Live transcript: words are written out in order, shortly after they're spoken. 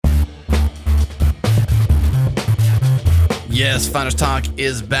Yes, Founders Talk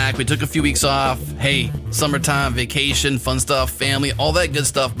is back. We took a few weeks off. Hey, summertime, vacation, fun stuff, family, all that good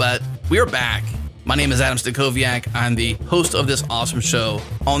stuff, but we are back. My name is Adam Stacoviak. I'm the host of this awesome show.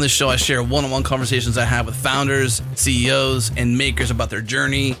 On this show, I share one-on-one conversations I have with founders, CEOs, and makers about their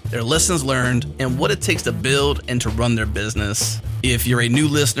journey, their lessons learned, and what it takes to build and to run their business. If you're a new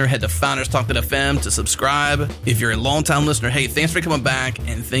listener, head to founderstalk.fm to subscribe. If you're a longtime listener, hey, thanks for coming back,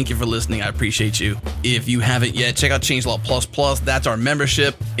 and thank you for listening. I appreciate you. If you haven't yet, check out Changelog Plus. That's our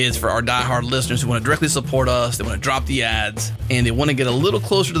membership. It's for our diehard listeners who want to directly support us, they want to drop the ads, and they want to get a little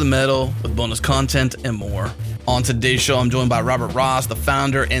closer to the metal with bonus content and more. On today's show, I'm joined by Robert Ross, the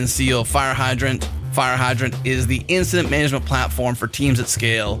founder and CEO of Fire Hydrant. Fire Hydrant is the incident management platform for teams at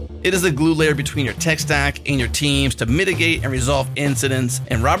scale. It is the glue layer between your tech stack and your teams to mitigate and resolve incidents.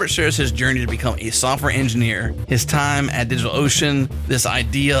 And Robert shares his journey to become a software engineer, his time at DigitalOcean, this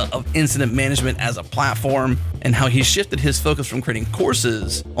idea of incident management as a platform, and how he shifted his focus from creating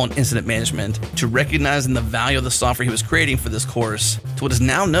courses on incident management to recognizing the value of the software he was creating for this course to what is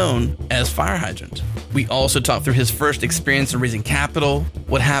now known as Fire Hydrant. We also talked through his first experience in raising capital,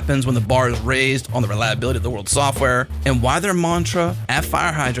 what happens when the bar is raised on the reliability of the world's software, and why their mantra at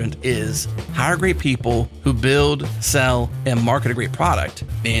Fire Hydrant is hire great people who build, sell, and market a great product,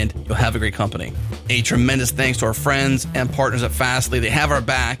 and you'll have a great company. A tremendous thanks to our friends and partners at Fastly. They have our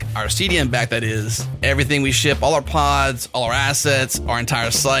back, our CDN back, that is. Everything we ship, all our pods, all our assets, our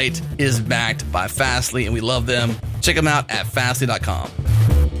entire site is backed by Fastly, and we love them. Check them out at fastly.com.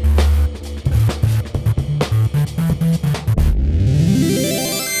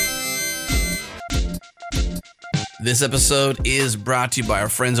 This episode is brought to you by our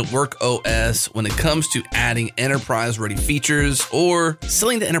friends at WorkOS. When it comes to adding enterprise-ready features or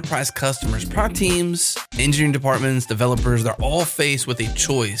selling to enterprise customers, product teams, engineering departments, developers, they're all faced with a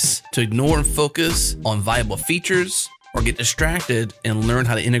choice to ignore and focus on viable features or get distracted and learn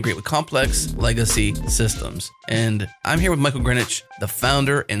how to integrate with complex legacy systems. And I'm here with Michael Greenwich, the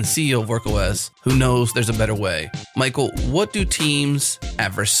founder and CEO of WorkOS, who knows there's a better way. Michael, what do teams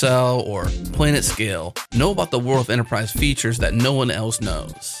at Vercel or PlanetScale know about the world of enterprise features that no one else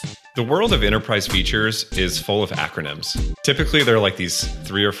knows? The world of enterprise features is full of acronyms. Typically, they're like these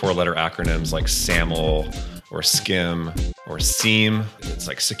 3 or 4 letter acronyms like SAML or SCIM or SIEM. It's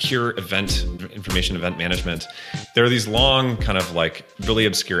like Secure Information Event Management. There are these long, kind of like really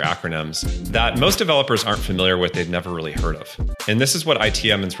obscure acronyms that most developers aren't familiar with, they've never really heard of. And this is what IT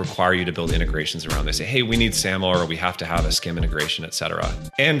admins require you to build integrations around. They say, hey, we need SAML or we have to have a SCIM integration, et cetera.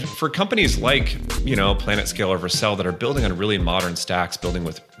 And for companies like, PlanetScale or Vercel that are building on really modern stacks, building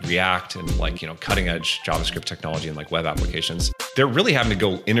with React and cutting edge JavaScript technology and like web applications, they're really having to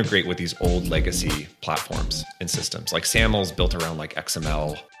go integrate with these old legacy platforms and systems. Like SAML's built around like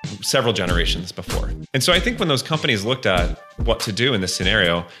XML several generations before. And so I think when those companies looked at what to do in this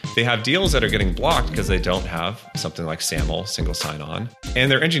scenario, they have deals that are getting blocked because they don't have something like SAML, single sign-on. And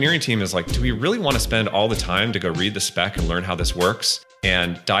their engineering team is like, do we really want to spend all the time to go read the spec and learn how this works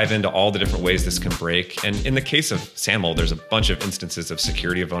and dive into all the different ways this can break? And in the case of SAML, there's a bunch of instances of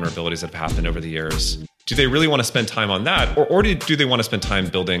security vulnerabilities that have happened over the years. Do they really want to spend time on that? Or do they want to spend time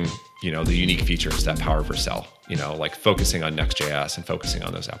building, the unique features that power Vercel, like focusing on Next.js and focusing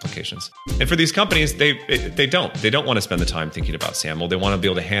on those applications? And for these companies, they don't want to spend the time thinking about SAML. They want to be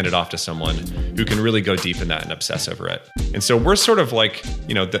able to hand it off to someone who can really go deep in that and obsess over it. And so we're sort of like,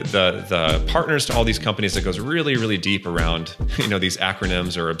 the partners to all these companies that goes really, really deep around, these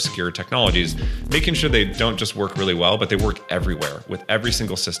acronyms or obscure technologies, making sure they don't just work really well, but they work everywhere with every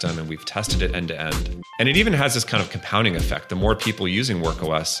single system. And we've tested it end to end. And it even has this kind of compounding effect. The more people using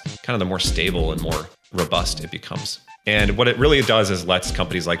WorkOS, kind of the more stable and more robust it becomes. And what it really does is lets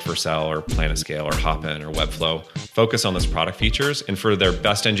companies like Vercel or PlanetScale or Hopin or Webflow focus on those product features and for their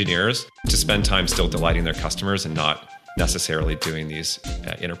best engineers to spend time still delighting their customers and not necessarily doing these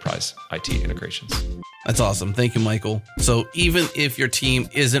enterprise IT integrations. That's awesome. Thank you, Michael. So even if your team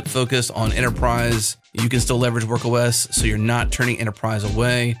isn't focused on enterprise, you can still leverage WorkOS so you're not turning enterprise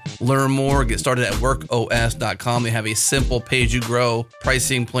away. Learn more, get started at workos.com. They have a simple pay-as-you-grow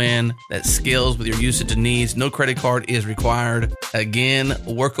pricing plan that scales with your usage and needs. No credit card is required. Again,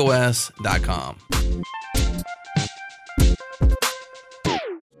 workos.com.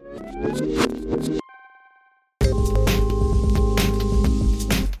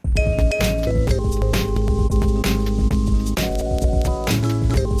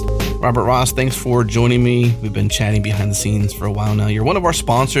 Robert Ross, thanks for joining me. We've been chatting behind the scenes for a while now. You're one of our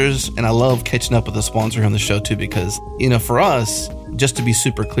sponsors, and I love catching up with a sponsor here on the show too, because, for us, just to be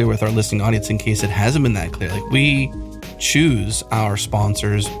super clear with our listening audience in case it hasn't been that clear, we choose our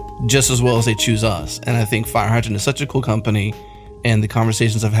sponsors just as well as they choose us. And I think Fire Hydrant is such a cool company, and the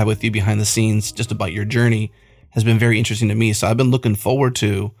conversations I've had with you behind the scenes just about your journey has been very interesting to me. So I've been looking forward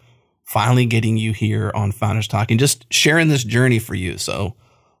to finally getting you here on Founders Talk and just sharing this journey for you. So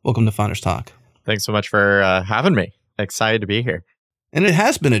welcome to Founders Talk. Thanks so much for having me. Excited to be here. And it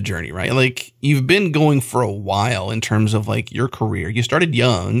has been a journey, right? Like, you've been going for a while in terms of like your career. You started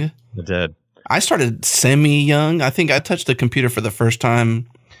young. I did. I started semi-young. I think I touched the computer for the first time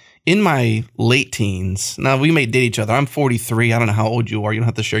in my late teens. Now, we may date each other. I'm 43. I don't know how old you are. You don't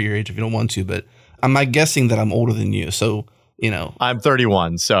have to share your age if you don't want to, but I'm guessing that I'm older than you. So, I'm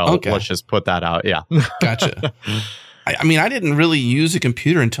 31. So Let's just put that out. Yeah. Gotcha. I mean, I didn't really use a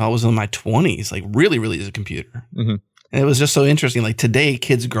computer until I was in my 20s, like really use a computer. Mm-hmm. And it was just so interesting. Like today,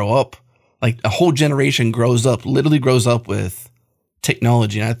 kids grow up, like a whole generation literally grows up with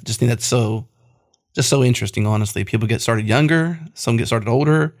technology. And I just think that's so interesting, honestly. People get started younger. Some get started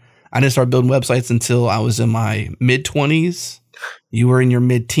older. I didn't start building websites until I was in my mid-20s. You were in your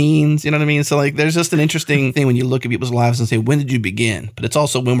mid-teens. You know what I mean? So like, there's just an interesting thing when you look at people's lives and say, when did you begin? But it's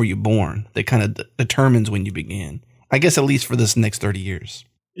also, when were you born? That kind of determines when you began. I guess at least for this next 30 years.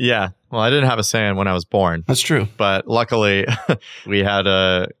 Yeah. Well, I didn't have a say in when I was born. That's true. But luckily, we had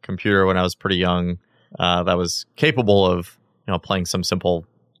a computer when I was pretty young that was capable of, playing some simple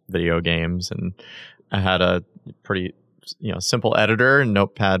video games. And I had a pretty, simple editor,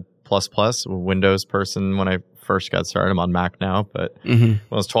 Notepad++, Windows person when I first got started. I'm on Mac now. But when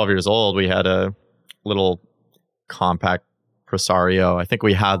I was 12 years old, we had a little compact Presario. I think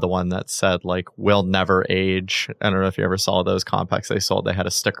we had the one that said like "will never age." I don't know if you ever saw those compacts they sold. They had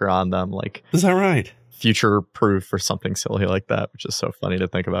a sticker on them like, is that right? Future proof or something silly like that, which is so funny to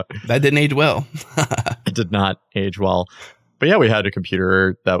think about. That didn't age well. It did not age well. But yeah, we had a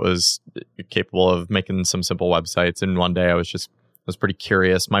computer that was capable of making some simple websites. And one day I was pretty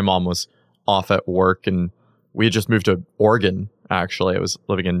curious. My mom was off at work and we had just moved to Oregon. Actually, I was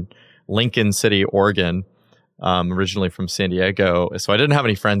living in Lincoln City, Oregon. Originally from San Diego. So I didn't have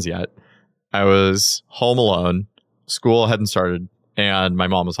any friends yet. I was home alone. School hadn't started and my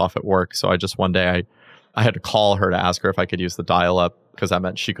mom was off at work. So one day I had to call her to ask her if I could use the dial-up because that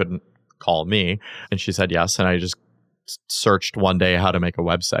meant she couldn't call me. And she said yes. And I just searched one day how to make a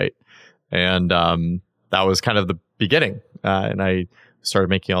website. And that was kind of the beginning. And I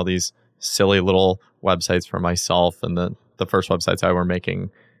started making all these silly little websites for myself. And the first websites I were making,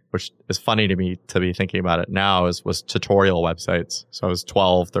 which is funny to me to be thinking about it now, was tutorial websites. So I was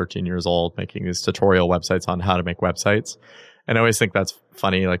 12, 13 years old making these tutorial websites on how to make websites. And I always think that's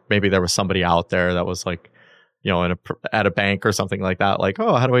funny. Like maybe there was somebody out there that was like, at a bank or something like that. Like,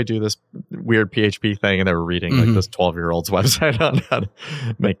 oh, how do I do this weird PHP thing? And they were reading like this 12-year-old's website on how to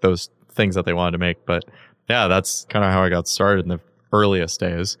make those things that they wanted to make. But yeah, that's kind of how I got started in the earliest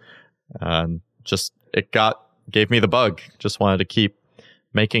days. Gave me the bug. Just wanted to keep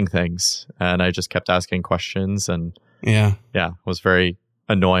making things, and I just kept asking questions, and yeah, it was very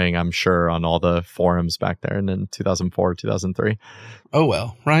annoying, I'm sure, on all the forums back there in 2004, 2003. Oh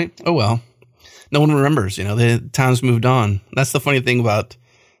well, right? Oh well. No one remembers, the times moved on. That's the funny thing about,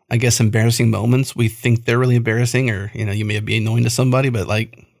 I guess, embarrassing moments. We think they're really embarrassing, or you may be annoying to somebody, but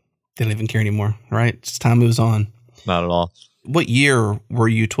like they don't even care anymore, right? Just time moves on. Not at all. What year were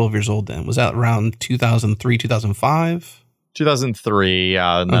you 12 years old then? Was that around 2003, 2005? 2003,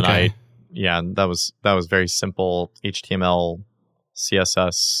 and then that was very simple HTML,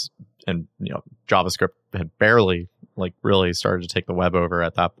 CSS, and JavaScript had barely really started to take the web over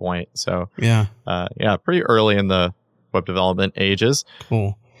at that point. So pretty early in the web development ages.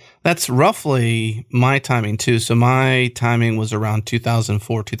 Cool. That's roughly my timing too. So my timing was around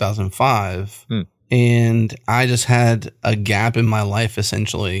 2004, 2005, and I just had a gap in my life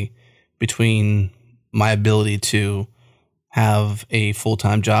essentially between my ability to have a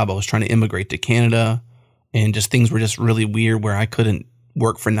full-time job. I was trying to immigrate to Canada, and just things were just really weird where I couldn't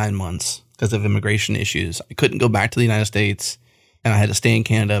work for 9 months because of immigration issues. I couldn't go back to the United States, and I had to stay in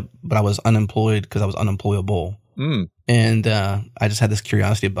Canada, but I was unemployed because I was unemployable. And I just had this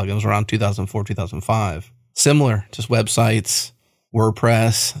curiosity bug. It was around 2004, 2005. Similar, just websites,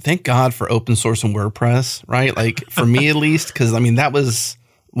 WordPress. Thank God for open source and WordPress, right? Like for me at least, because I mean, that was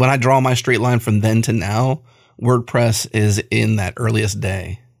when I draw my straight line from then to now, WordPress is in that earliest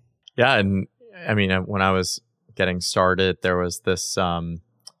day. Yeah. And I mean, when I was getting started, there was this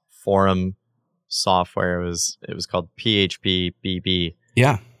forum software. It was called PHP BB.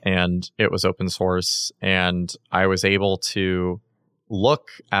 Yeah. And it was open source. And I was able to look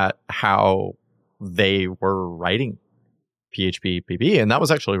at how they were writing PHP BB. And that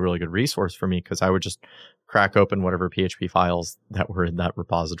was actually a really good resource for me because I would just crack open whatever PHP files that were in that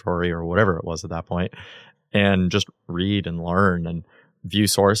repository or whatever it was at that point, and just read and learn. And view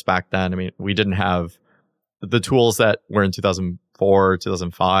source back then, I mean, we didn't have the tools that were in 2004,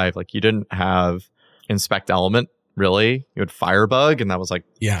 2005. Like, you didn't have inspect element, really. You had Firebug, and that was like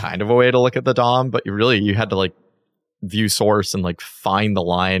kind of a way to look at the DOM, but you had to like view source and like find the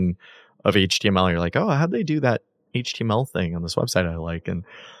line of HTML. You're like, oh, how'd they do that HTML thing on this website I like? And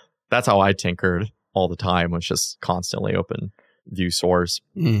that's how I tinkered all the time, was just constantly open view source.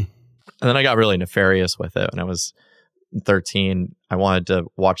 And then I got really nefarious with it when I was 13. I wanted to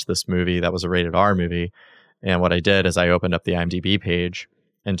watch this movie that was a rated R movie. And what I did is I opened up the IMDb page,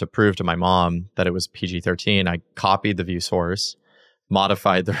 and to prove to my mom that it was PG-13, I copied the view source,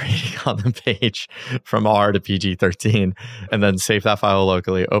 modified the rating on the page from R to PG-13, and then saved that file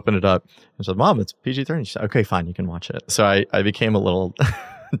locally, opened it up, and said, Mom, it's PG-13. She said, okay, fine, you can watch it. So I became a little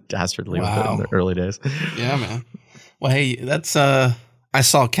dastardly with it in the early days. Yeah, man. Well, hey, that's I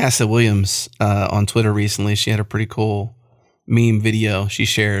saw Cassie Williams on Twitter recently. She had a pretty cool meme video she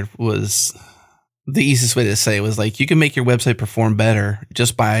shared. Was the easiest way to say it was like, you can make your website perform better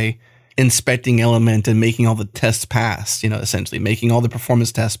just by inspecting element and making all the tests pass, essentially making all the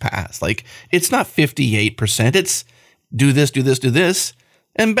performance tests pass. Like, it's not 58%. It's do this, do this, do this,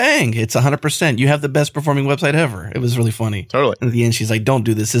 and bang, it's 100%. You have the best performing website ever. It was really funny. Totally. And at the end, she's like, don't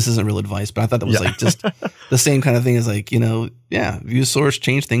do this. This isn't real advice. But I thought that was like just the same kind of thing as like, view source,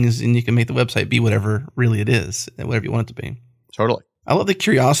 change things, and you can make the website be whatever really it is, whatever you want it to be. Totally. I love the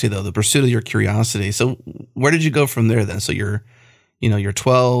curiosity, though, the pursuit of your curiosity. So where did you go from there then? So you're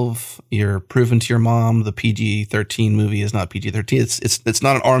 12, you're proving to your mom the PG-13 movie is not PG-13. It's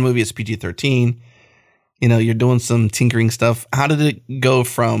not an R movie, it's PG-13. You're doing some tinkering stuff. How did it go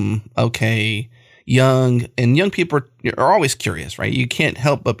from, young people are always curious, right? You can't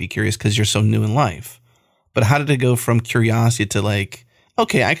help but be curious because you're so new in life. But how did it go from curiosity to like,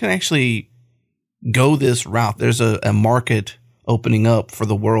 okay, I can actually go this route. There's a market opening up for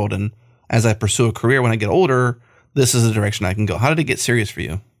the world. And as I pursue a career when I get older, this is the direction I can go. How did it get serious for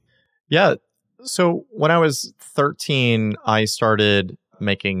you? Yeah. So when I was 13, I started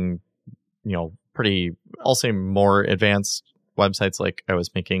making, pretty, I'll say more advanced websites. Like, I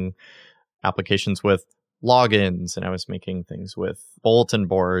was making applications with logins, and I was making things with bulletin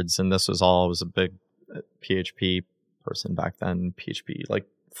boards. And this was all, I was a big PHP person back then. PHP, like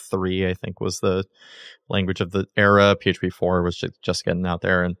 3, I think, was the language of the era. PHP 4 was just getting out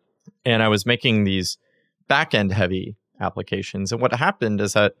there. And I was making these back-end heavy applications. And what happened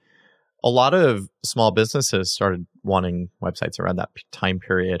is that a lot of small businesses started wanting websites around that time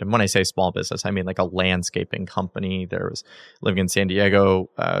period. And when I say small business, I mean like a landscaping company. There was living in San Diego,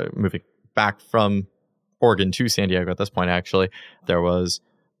 moving back from Oregon to San Diego at this point, actually. There was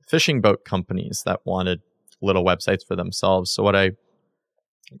fishing boat companies that wanted little websites for themselves. So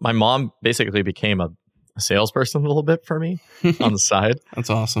my mom basically became a salesperson a little bit for me on the side. That's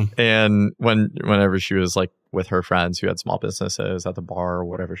awesome. And whenever she was like with her friends who had small businesses at the bar or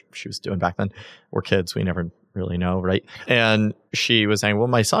whatever she was doing back then, we're kids, we never really know, right? And she was saying, well,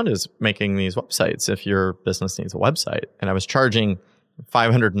 my son is making these websites if your business needs a website. And I was charging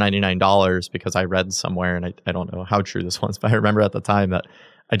 $599 because I read somewhere, and I don't know how true this was, but I remember at the time that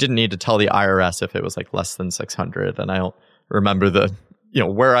I didn't need to tell the IRS if it was like less than 600. And I don't remember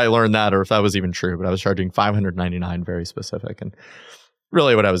where I learned that or if that was even true, but I was charging $599, very specific. And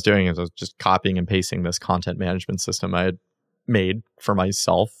really what I was doing is I was just copying and pasting this content management system I had made for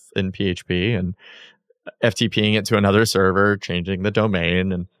myself in PHP and FTPing it to another server, changing the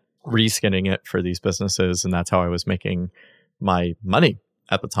domain and reskinning it for these businesses. And that's how I was making my money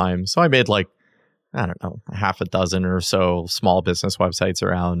at the time. So I made like, I don't know, half a dozen or so small business websites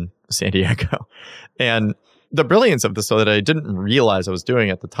around San Diego. And the brilliance of this, though, that I didn't realize I was doing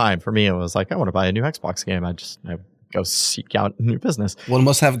at the time, for me, it was like, I want to buy a new Xbox game. I go seek out new business. One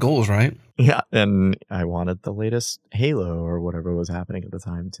must have goals, right? Yeah. And I wanted the latest Halo or whatever was happening at the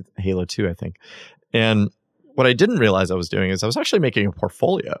time, Halo 2, I think. And what I didn't realize I was doing is I was actually making a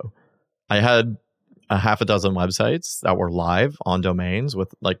portfolio. I had a half a dozen websites that were live on domains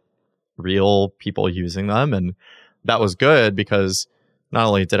with like real people using them. And that was good because not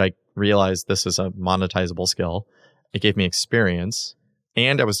only did I realize this is a monetizable skill, it gave me experience,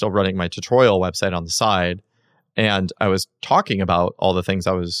 and I was still running my tutorial website on the side. And I was talking about all the things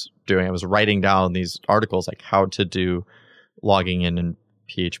I was doing. I was writing down these articles like how to do logging in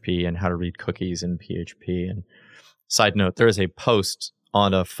PHP and how to read cookies in PHP. And side note, there is a post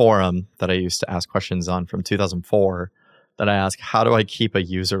on a forum that I used to ask questions on from 2004 that I asked, how do I keep a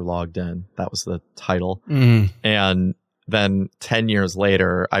user logged in? That was the title. And then 10 years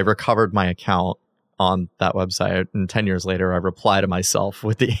later, I recovered my account on that website. And 10 years later, I reply to myself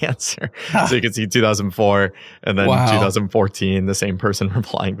with the answer. So you can see 2004 and then 2014, the same person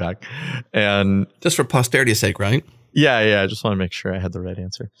replying back. And just for posterity's sake, right? Yeah. I just want to make sure I had the right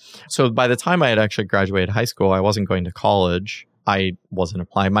answer. So by the time I had actually graduated high school, I wasn't going to college. I wasn't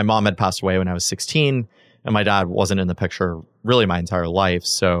applying. My mom had passed away when I was 16, and my dad wasn't in the picture really my entire life.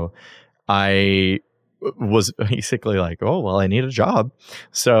 So I was basically like, oh, well, I need a job.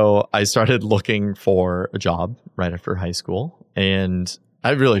 So I started looking for a job right after high school. And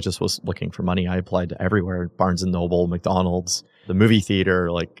I really just was looking for money. I applied to everywhere, Barnes & Noble, McDonald's, the movie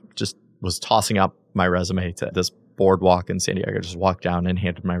theater, like just was tossing up my resume to this boardwalk in San Diego. I just walked down and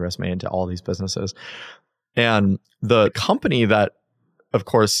handed my resume into all these businesses. And the company that, of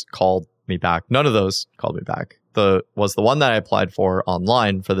course, called me back, none of those called me back, was the one that I applied for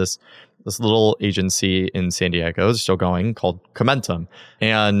online for this little agency in San Diego, is still going, called Commentum.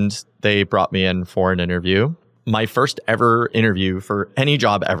 And they brought me in for an interview. My first ever interview for any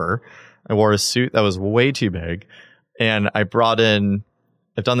job ever. I wore a suit that was way too big. And I brought in,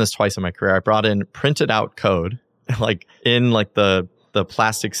 I've done this twice in my career, I brought in printed out code, like in like the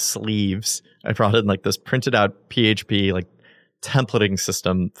plastic sleeves. I brought in like this printed out PHP, like templating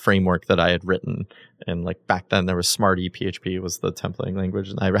system framework that I had written. And like back then there was Smarty, PHP was the templating language,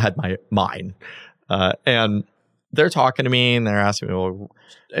 and I had mine. And they're talking to me and they're asking me, well,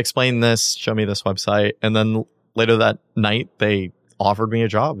 explain this, show me this website. And then later that night, they offered me a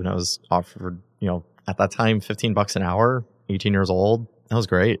job, and I was offered, at that time, $15 an hour, 18 years old. That was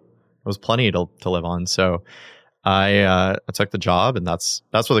great. It was plenty to live on. So I took the job, and that's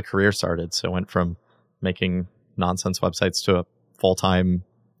where the career started. So I went from making nonsense websites to a full-time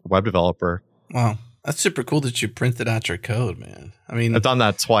web developer. Wow. That's super cool that you printed out your code, man. I mean, I've done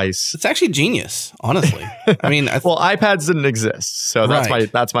that twice. It's actually genius, honestly. I mean, well, iPads didn't exist, so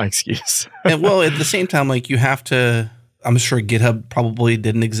that's my excuse. And well, at the same time, like you have to, I'm sure GitHub probably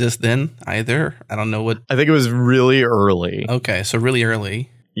didn't exist then either. I don't know what. I think it was really early. Okay, so really early.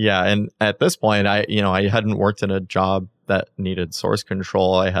 Yeah, and at this point, I hadn't worked in a job that needed source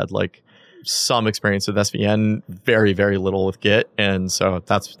control. I had like some experience with SVN, very, very little with Git. And so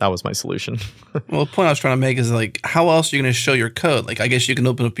that was my solution. Well, the point I was trying to make is like, how else are you going to show your code? Like, I guess you can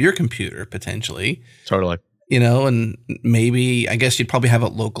open up your computer potentially. Totally. And maybe, I guess you'd probably have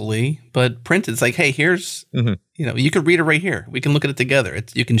it locally, but print it's like, hey, here's, you could read it right here. We can look at it together.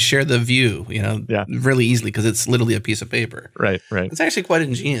 You can share the view, really easily because it's literally a piece of paper. Right. It's actually quite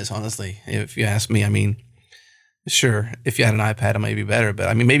ingenious, honestly, if you ask me. I mean, sure, if you had an iPad, it might be better. But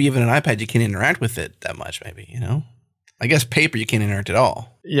I mean, maybe even an iPad, you can't interact with it that much, maybe, I guess paper, you can't interact at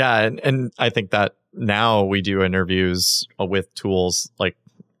all. Yeah. And I think that now we do interviews with tools like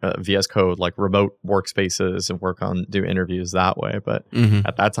VS Code, like remote workspaces, and do interviews that way. But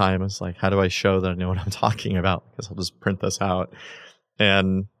at that time, it's like, how do I show that I know what I'm talking about? Because I'll just print this out.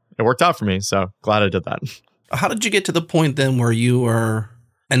 And it worked out for me. So glad I did that. How did you get to the point then where you were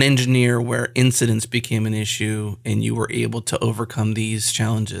an engineer, where incidents became an issue and you were able to overcome these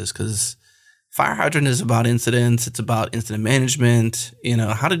challenges? Because Fire Hydrant is about incidents. It's about incident management.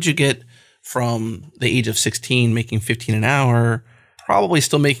 How did you get from the age of 16, making $15 an hour, probably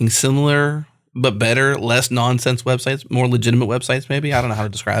still making similar but better, less nonsense websites, more legitimate websites maybe? I don't know how to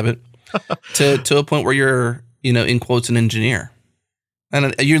describe it. to a point where you're, in quotes, an engineer.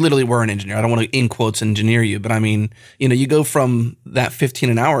 And you literally were an engineer. I don't want to, in quotes, engineer you, but I mean, you go from that 15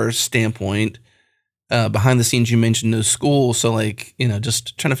 an hour standpoint, behind the scenes, you mentioned no school. So like,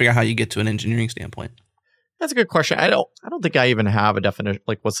 just trying to figure out how you get to an engineering standpoint. That's a good question. I don't think I even have a definition.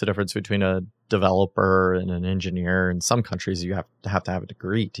 Like, what's the difference between a developer and an engineer? In some countries, you have to have a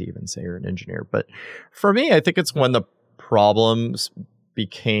degree to even say you're an engineer. But for me, I think it's when the problems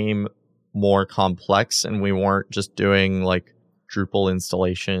became more complex and we weren't just doing like Drupal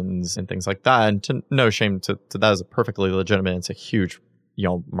installations and things like that. And to no shame to that is a perfectly legitimate. It's a huge,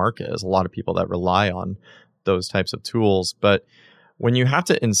 market. There's a lot of people that rely on those types of tools. But when you have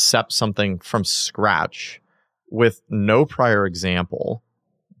to incept something from scratch with no prior example,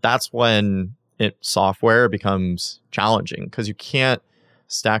 that's when software becomes challenging, because you can't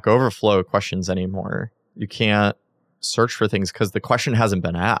Stack Overflow questions anymore. You can't search for things because the question hasn't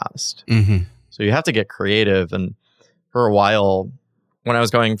been asked. Mm-hmm. So you have to get creative. And for a while, when I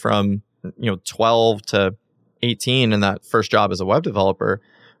was going from 12 to 18 in that first job as a web developer,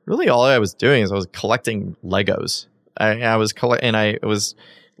 really all I was doing is I was collecting Legos. I was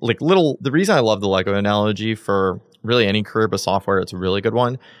like the reason I love the Lego analogy for really any career but software, it's a really good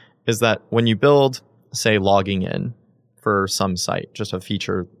one, is that when you build, say, logging in for some site, just a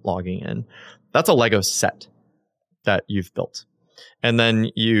feature logging in, that's a Lego set that you've built. And then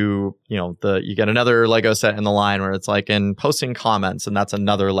you get another Lego set in the line where it's like in posting comments, and that's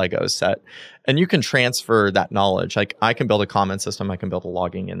another Lego set. And you can transfer that knowledge. Like I can build a comment system, I can build a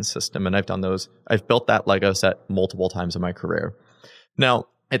logging in system, and I've done those. I've built that Lego set multiple times in my career. Now,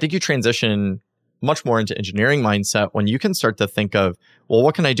 I think you transition much more into engineering mindset when you can start to think of, well,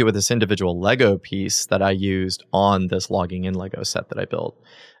 what can I do with this individual Lego piece that I used on this logging in Lego set that I built?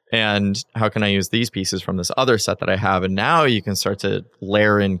 And how can I use these pieces from this other set that I have? And now you can start to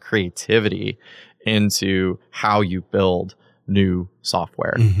layer in creativity into how you build new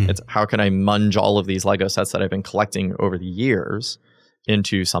software. It's how can I munge all of these Lego sets that I've been collecting over the years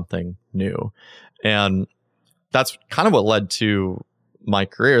into something new? And that's kind of what led to my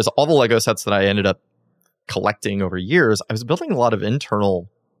career is all the Lego sets that I ended up collecting over years. I was building a lot of internal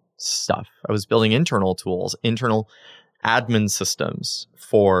stuff. I was building internal tools, internal admin systems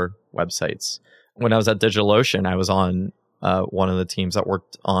for websites. When I was at DigitalOcean, I was on one of the teams that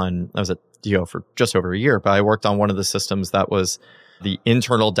worked on, I was at DO for just over a year, but I worked on one of the systems that was the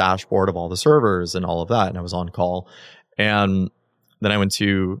internal dashboard of all the servers and all of that. And I was on call. And then I went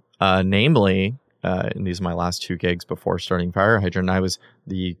to Namely, and these are my last 2 gigs before starting FireHydrant. I was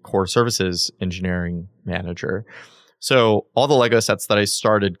the core services engineering manager. So all the Lego sets that I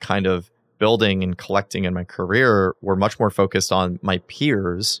started kind of building and collecting in my career were much more focused on my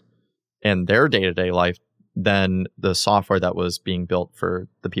peers and their day-to-day life than the software that was being built for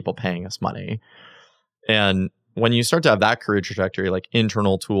the people paying us money. And when you start to have that career trajectory, like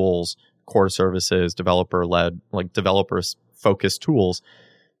internal tools, core services, developer-led, like developers-focused tools,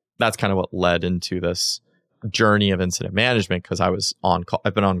 that's kind of what led into this journey of incident management, because I was on call.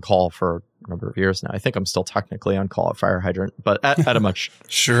 I've been on call for a number of years now. I think I'm still technically on call at FireHydrant, but at a much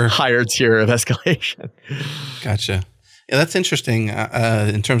higher tier of escalation. Gotcha. Yeah, that's interesting.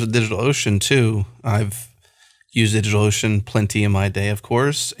 In terms of DigitalOcean too, I've used DigitalOcean plenty in my day, of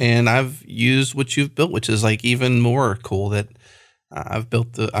course, and I've used what you've built, which is like even more cool. That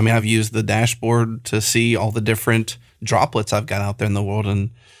I've used the dashboard to see all the different droplets I've got out there in the world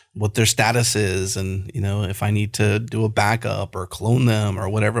and what their status is, and if I need to do a backup or clone them or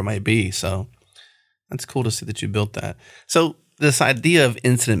whatever it might be. So that's cool to see that you built that. So this idea of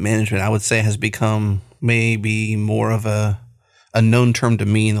incident management, I would say, has become maybe more of a known term to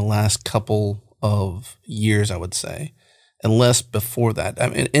me in the last couple of years, I would say, and less before that. I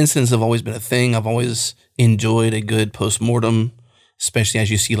mean, incidents have always been a thing. I've always enjoyed a good postmortem, especially as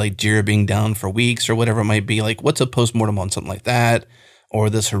you see like Jira being down for weeks or whatever it might be. Like, what's a postmortem on something like that? Or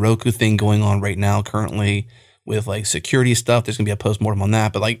this Heroku thing going on right now currently with like security stuff. There's going to be a postmortem on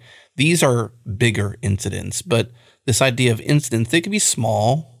that. But like these are bigger incidents. But this idea of incidents, they could be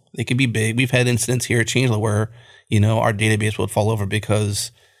small, they could be big. We've had incidents here at Changelog where, our database would fall over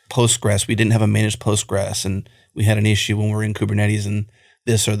because Postgres, we didn't have a managed Postgres, and we had an issue when we were in Kubernetes and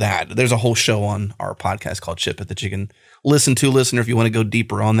this or that. There's a whole show on our podcast called Ship It that you can listen to, listener, if you want to go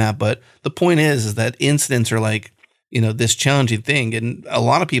deeper on that. But the point is that incidents are like, this challenging thing. And a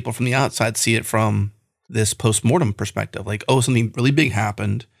lot of people from the outside see it from this postmortem perspective, like, oh, something really big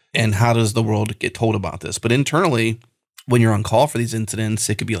happened, and how does the world get told about this? But internally, when you're on call for these incidents,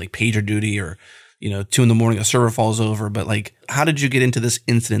 it could be like pager duty or, 2 a.m, a server falls over. But like, how did you get into this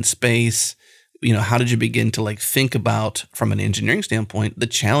incident space? How did you begin to like think about, from an engineering standpoint, the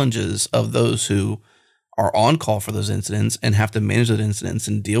challenges of those who are on call for those incidents and have to manage those incidents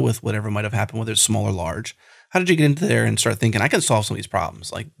and deal with whatever might have happened, whether it's small or large? How did you get into there and start thinking, I can solve some of these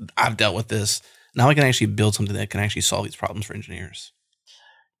problems? Like, I've dealt with this. Now I can actually build something that can actually solve these problems for engineers.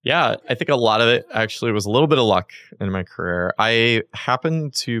 Yeah, I think a lot of it actually was a little bit of luck in my career. I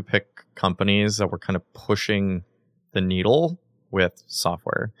happened to pick companies that were kind of pushing the needle with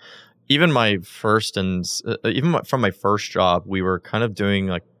software. Even from my first job, we were kind of doing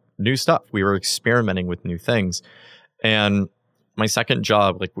like new stuff. We were experimenting with new things. And my second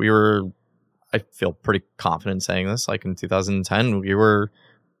job, I feel pretty confident saying this, like in 2010, we were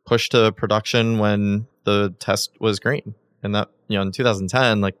pushed to production when the test was green. And that, in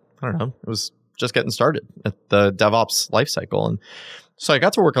 2010, it was just getting started at the DevOps lifecycle. And so I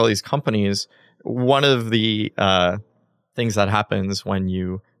got to work at all these companies. One of the things that happens when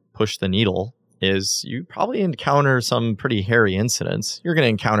you push the needle is you probably encounter some pretty hairy incidents. You're going to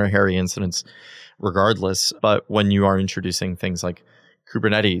encounter hairy incidents regardless. But when you are introducing things like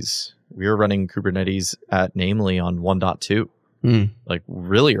Kubernetes, we were running Kubernetes at Namely on 1.2, like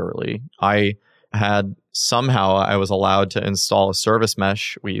really early. I was allowed to install a service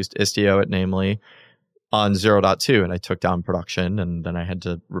mesh. We used Istio at Namely on 0.2, and I took down production, and then I had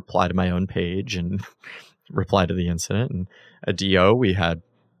to reply to my own page and reply to the incident. And at DO, we had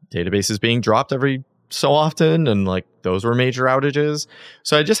databases being dropped every so often, and like those were major outages.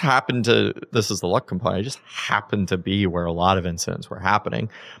 So I just happened to, this is the luck component, I just happened to be where a lot of incidents were happening.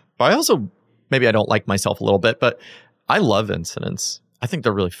 But I also, maybe I don't like myself a little bit, but I love incidents. I think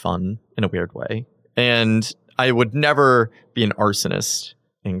they're really fun in a weird way. And I would never be an arsonist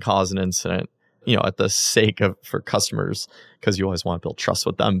and cause an incident, at the sake of for customers, because you always want to build trust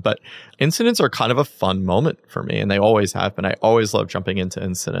with them. But incidents are kind of a fun moment for me, and they always have been. I always love jumping into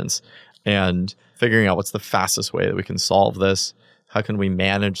incidents and figuring out what's the fastest way that we can solve this. How can we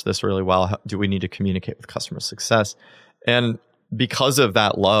manage this really well? How, do we need to communicate with customer success? And because of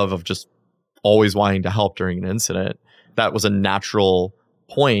that love of just always wanting to help during an incident, that was a natural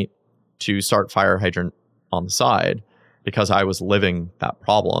point to start Fire Hydrant on the side, because I was living that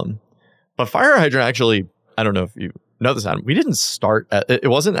problem. But Fire Hydrant actually, I don't know if you know this, Adam, we didn't start it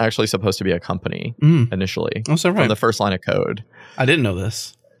wasn't actually supposed to be a company initially. Oh, so right. From the first line of code. I didn't know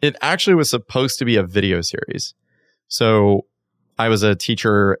this. It actually was supposed to be a video series. So I was a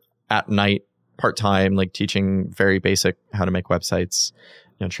teacher at night, part-time, like teaching very basic how to make websites,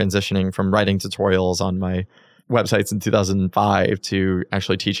 transitioning from writing tutorials on my websites in 2005 to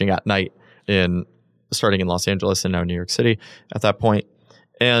actually teaching at night starting in Los Angeles and now New York City at that point.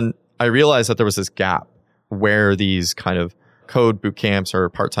 And I realized that there was this gap where these kind of code boot camps or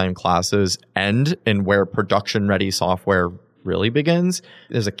part-time classes end and where production-ready software really begins.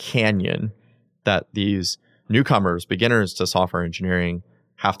 There's a canyon that these newcomers, beginners to software engineering,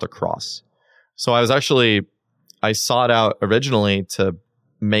 have to cross. So I sought out originally to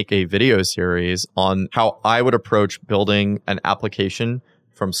make a video series on how I would approach building an application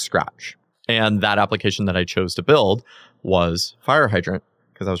from scratch. And that application that I chose to build was Fire Hydrant,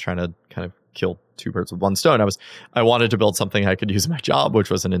 because I was trying to kind of kill two birds with one stone. I wanted to build something I could use in my job, which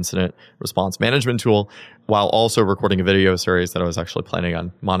was an incident response management tool, while also recording a video series that I was actually planning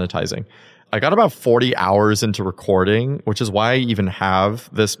on monetizing. I got about 40 hours into recording, which is why I even have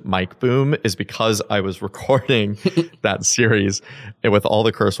this mic boom, is because I was recording that series with all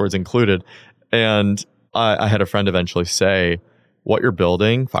the curse words included. And I had a friend eventually say, what you're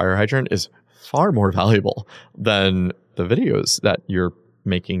building, Fire Hydrant, is far more valuable than the videos that you're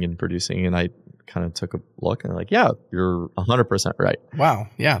making and producing. And I kind of took a look and I'm like, yeah, you're 100% right. Wow.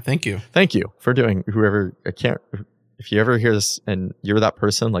 Yeah. Thank you. Thank you for doing if you ever hear this and you're that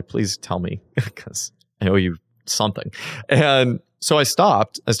person, like, please tell me, because I owe you something. And so I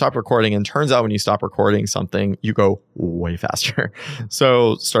stopped recording, and turns out when you stop recording something, you go way faster.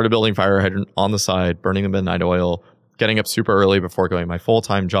 So started building Fire Hydrant on the side, burning the midnight oil, getting up super early before going my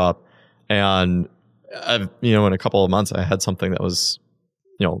full-time job. And in a couple of months, I had something that was,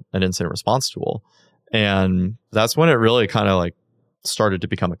 an incident response tool. And that's when it really kind of like started to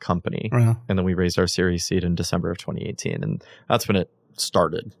become a company. Wow. And then we raised our Series seed in December of 2018. And that's when it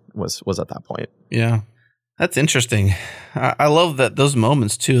started, was at that point. Yeah. That's interesting. I love that those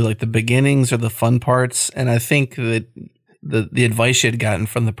moments too, like the beginnings are the fun parts. And I think that the advice you had gotten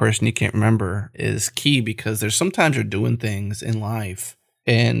from the person you can't remember is key, because there's sometimes you're doing things in life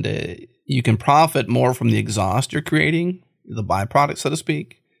and you can profit more from the exhaust you're creating, the byproduct, so to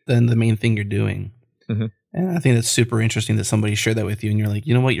speak, than the main thing you're doing. Mm-hmm. And I think that's super interesting that somebody shared that with you and you're like,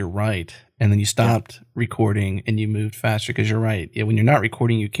 you know what, you're right. And then you stopped recording and you moved faster because you're right. Yeah, when you're not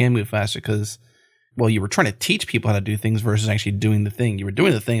recording, you can move faster because, well, you were trying to teach people how to do things versus actually doing the thing. You were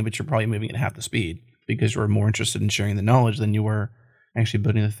doing the thing, but you're probably moving at half the speed because you were more interested in sharing the knowledge than you were actually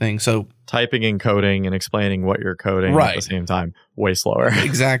building the thing. So typing and coding and explaining what you're coding at the same time, way slower.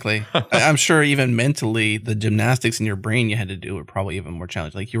 Exactly. I'm sure even mentally, the gymnastics in your brain you had to do were probably even more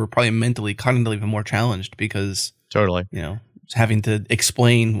challenged. Like you were probably mentally, cognitively even more challenged because totally, having to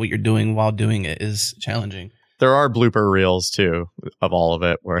explain what you're doing while doing it is challenging. There are blooper reels too of all of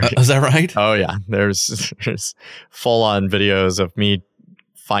it. Where is that right? Oh yeah, there's full on videos of me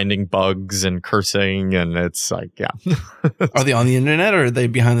finding bugs and cursing, and it's like, yeah. Are they on the internet or are they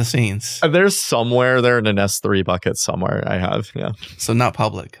behind the scenes? There's somewhere. They're in an S3 bucket somewhere. I have, yeah. So not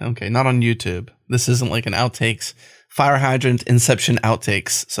public. Okay, not on YouTube. This isn't like an outtakes, Fire Hydrant Inception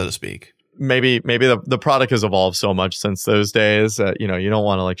outtakes, so to speak. Maybe the product has evolved so much since those days that you don't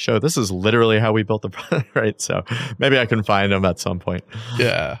want to like show this is literally how we built the product, right? So maybe I can find them at some point.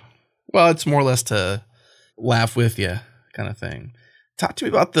 Yeah. Well, it's more or less to laugh with you kind of thing. Talk to me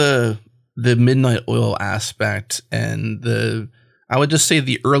about the midnight oil aspect and I would just say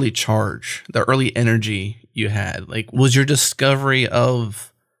the early charge, the early energy you had. Like, was your discovery of,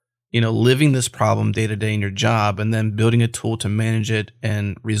 living this problem day to day in your job and then building a tool to manage it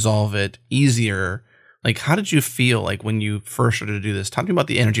and resolve it easier? Like, how did you feel like when you first started to do this? Talk to me about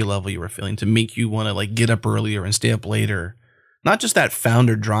the energy level you were feeling to make you want to like get up earlier and stay up later. Not just that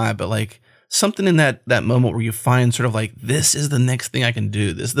founder drive, but like something in that moment where you find sort of like, this is the next thing I can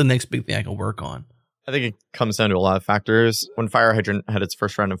do. This is the next big thing I can work on? I think it comes down to a lot of factors. When FireHydrant had its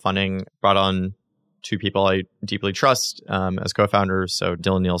first round of funding, brought on two people I deeply trust as co-founders. So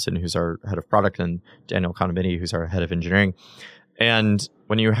Dylan Nielsen, who's our head of product, and Daniel Conomini, who's our head of engineering. And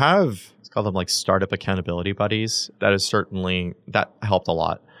when you have, let's call them like startup accountability buddies, that helped a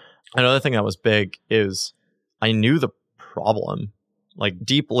lot. Another thing that was big is I knew the problem, like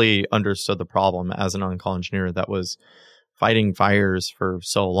deeply understood the problem as an on-call engineer that was fighting fires for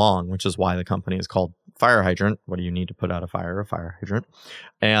so long, which is why the company is called FireHydrant. What do you need to put out a fire? A fire hydrant.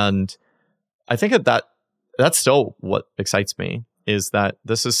 And I think that's still what excites me, is that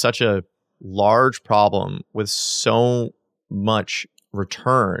this is such a large problem with so much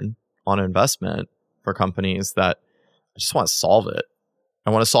return on investment for companies that I just want to solve it. I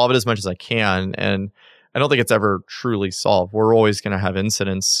want to solve it as much as I can. And I don't think it's ever truly solved. We're always going to have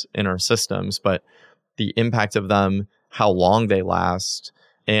incidents in our systems, but the impact of them, how long they last,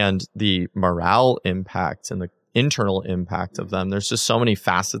 and the morale impact and the internal impact of them, there's just so many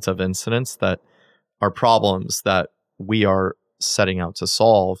facets of incidents that are problems that we are setting out to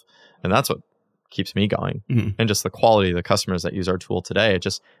solve. And that's what keeps me going. Mm-hmm. And just the quality of the customers that use our tool today,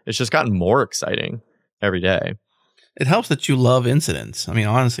 it's just gotten more exciting every day. It helps that you love incidents. I mean,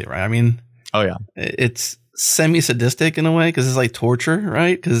 honestly, right? I mean, oh yeah, it's semi-sadistic in a way, because it's like torture,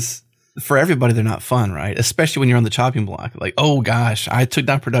 right? Because for everybody, they're not fun, right? Especially when you're on the chopping block. Like, oh gosh, I took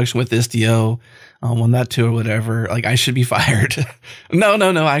down production with Istio on that too or whatever. Like, I should be fired. No.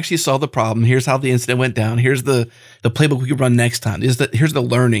 I actually saw the problem. Here's how the incident went down. Here's the playbook we could run next time. Here's the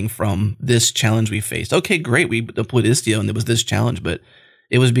learning from this challenge we faced. Okay, great. We deployed Istio and there was this challenge, but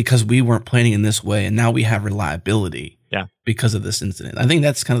it was because we weren't planning in this way. And now we have reliability because of this incident. I think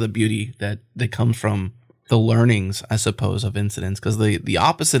that's kind of the beauty that comes from the learnings, I suppose, of incidents, because the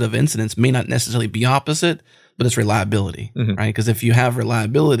opposite of incidents may not necessarily be opposite, but it's reliability, mm-hmm. right? Because if you have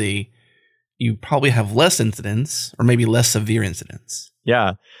reliability, you probably have less incidents or maybe less severe incidents.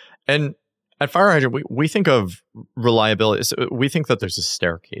 Yeah. And at FireHydrant, we think of reliability. So we think that there's a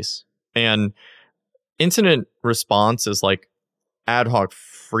staircase, and incident response is like ad hoc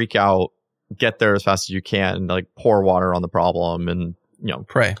freak out, get there as fast as you can, like pour water on the problem and,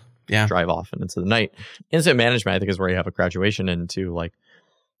 pray. Yeah. Drive off and into the night. Incident management, I think, is where you have a graduation into like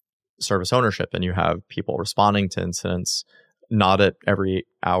service ownership, and you have people responding to incidents not at every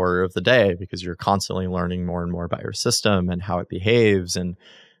hour of the day, because you're constantly learning more and more about your system and how it behaves, and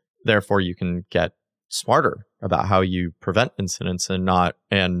therefore you can get smarter about how you prevent incidents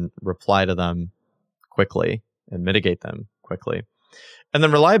and reply to them quickly and mitigate them quickly. And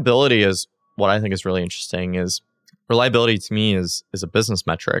then reliability is what I think is really interesting. Is reliability to me is a business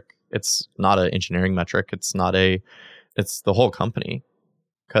metric. It's not an engineering metric. It's the whole company,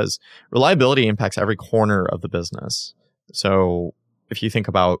 because reliability impacts every corner of the business. So if you think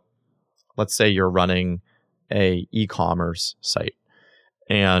about, let's say you're running a e-commerce site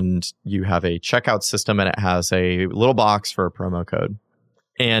and you have a checkout system and it has a little box for a promo code,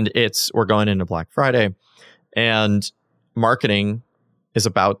 and we're going into Black Friday, and marketing is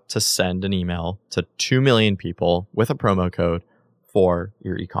about to send an email to 2 million people with a promo code for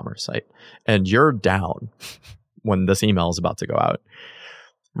your e-commerce site, and you're down when this email is about to go out.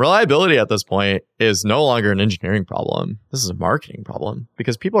 Reliability at this point is no longer an engineering problem. This is a marketing problem,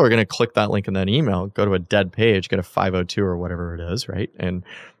 because people are going to click that link in that email, go to a dead page, get a 502 or whatever it is, right? And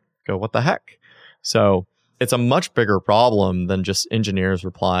go, what the heck? So it's a much bigger problem than just engineers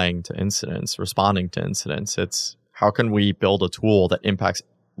responding to incidents. It's how can we build a tool that impacts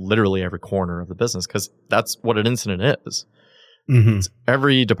literally every corner of the business? Because that's what an incident is. Mm-hmm.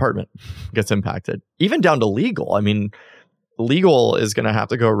 Every department gets impacted, even down to legal. I mean, legal is going to have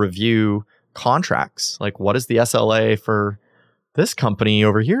to go review contracts. Like, what is the SLA for this company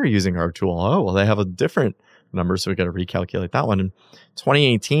over here using our tool? Oh, well, they have a different number, so we got to recalculate that one. In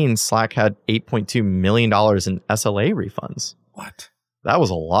 2018, Slack had $8.2 million in SLA refunds. What? That was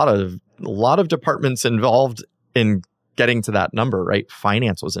a lot of departments involved in getting to that number, right?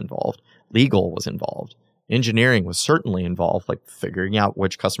 Finance was involved. Legal was involved. Engineering was certainly involved, like figuring out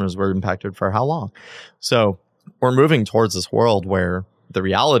which customers were impacted for how long. So we're moving towards this world where the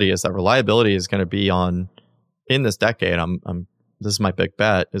reality is that reliability is going to be in this decade. This is my big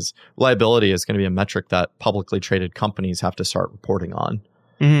bet, is reliability is going to be a metric that publicly traded companies have to start reporting on.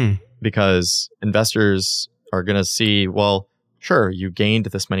 Mm-hmm. Because investors are going to see, well, sure, you gained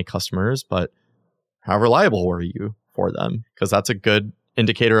this many customers, but how reliable were you for them? Because that's a good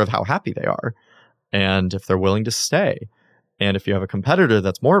indicator of how happy they are and if they're willing to stay. And if you have a competitor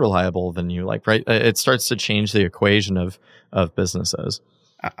that's more reliable than you, like, right, it starts to change the equation of businesses.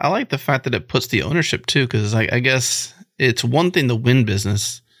 I like the fact that it puts the ownership too, because I guess it's one thing to win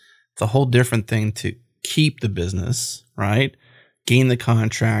business. It's a whole different thing to keep the business, right? Gain the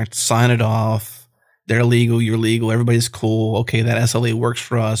contract, sign it off. They're legal, you're legal, everybody's cool. Okay, that SLA works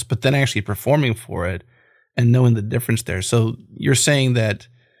for us, but then actually performing for it and knowing the difference there. So you're saying that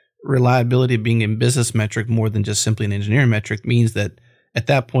reliability being a business metric more than just simply an engineering metric means that at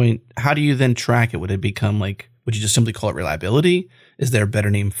that point, how do you then track it? Would it become like, would you just simply call it reliability? Is there a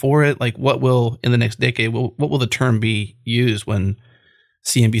better name for it? Like what will, in the next decade, what will the term be used when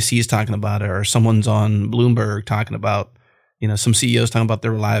CNBC is talking about it, or someone's on Bloomberg talking about, some CEOs talking about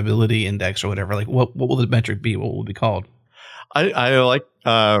their reliability index or whatever? Like what will the metric be? What will it be called? I like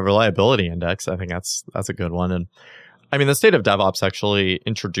reliability index. I think that's a good one. And I mean, the State of DevOps actually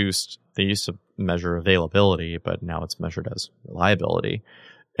introduced, they used to measure availability, but now it's measured as reliability.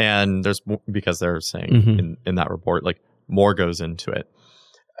 And because they're saying in that report, like more goes into it.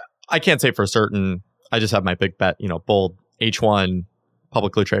 I can't say for certain. I just have my big bet, bold H1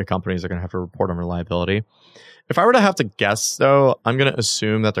 publicly traded companies are going to have to report on reliability. If I were to have to guess, though, I'm going to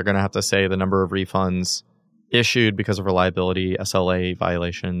assume that they're going to have to say the number of refunds issued because of reliability, SLA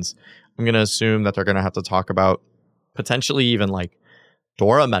violations. I'm going to assume that they're going to have to talk about potentially even like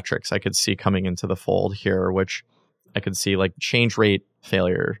DORA metrics I could see coming into the fold here, which I could see like change rate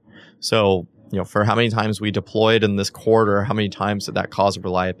failure. So, for how many times we deployed in this quarter, how many times did that cause a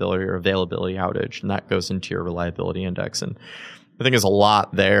reliability or availability outage? And that goes into your reliability index. And I think there's a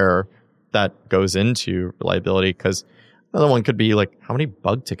lot there that goes into reliability, because another one could be like, how many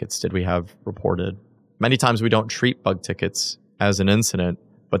bug tickets did we have reported? Many times we don't treat bug tickets as an incident,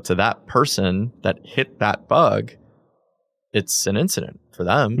 but to that person that hit that bug, it's an incident for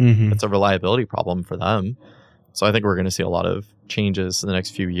them. It's a reliability problem for them. So I think we're going to see a lot of changes in the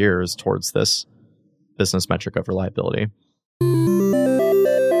next few years towards this business metric of reliability.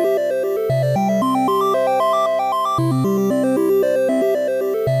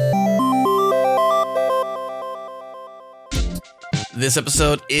 This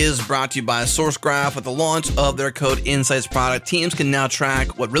episode is brought to you by SourceGraph. With the launch of their Code Insights product, teams can now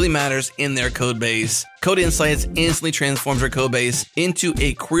track what really matters in their code base. Code Insights instantly transforms their code base into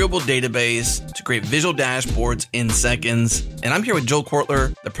a queryable database to create visual dashboards in seconds. And I'm here with Joel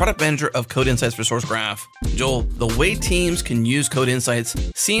Kortler, the product manager of Code Insights for SourceGraph. Joel, the way teams can use Code Insights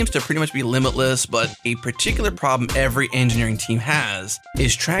seems to pretty much be limitless, but a particular problem every engineering team has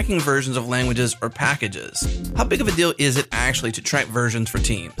is tracking versions of languages or packages. How big of a deal is it actually to track versions for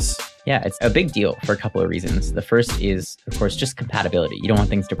teams? Yeah, it's a big deal for a couple of reasons. The first is, of course, just compatibility. You don't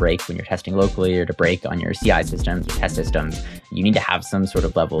want things to break when you're testing locally or to break on your CI systems or test systems. You need to have some sort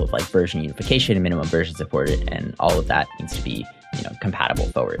of level of like version unification and minimum version support, and all of that needs to be compatible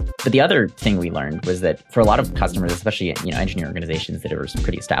forward. But the other thing we learned was that for a lot of customers, especially engineering organizations that are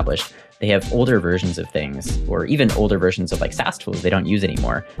pretty established, they have older versions of things, or even older versions of like SaaS tools they don't use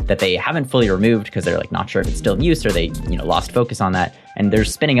anymore, that they haven't fully removed because they're like not sure if it's still in use, or they lost focus on that. And they're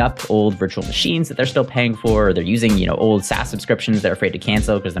spinning up old virtual machines that they're still paying for, or they're using old SaaS subscriptions they're afraid to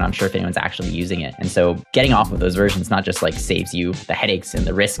cancel because they're not sure if anyone's actually using it. And so getting off of those versions not just like saves you the headaches and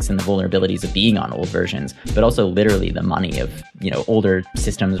the risks and the vulnerabilities of being on old versions, but also literally the money of older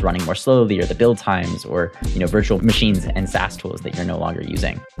systems running more slowly, or the build times, or virtual machines and SaaS tools that you're no longer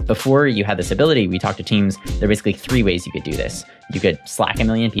using. Before you had this ability, we talked to teams, there are basically 3 ways you could do this. You could Slack 1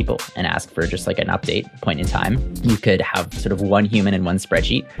 million people and ask for just like an update point in time. You could have sort of one human in one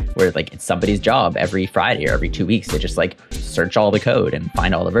spreadsheet where like it's somebody's job every Friday or every 2 weeks to just like search all the code and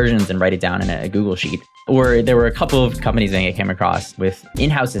find all the versions and write it down in a Google Sheet. Or there were a couple of companies that I came across with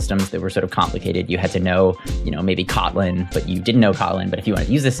in-house systems that were sort of complicated. You had to know, maybe Kotlin, but you didn't know Kotlin. But if you wanted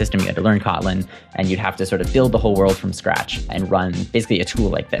to use the system, you had to learn Kotlin, and you'd have to sort of build the whole world from scratch and run basically a tool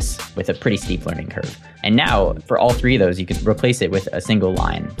like this with a pretty steep learning curve. And now for all 3 of those, you could replace it with a single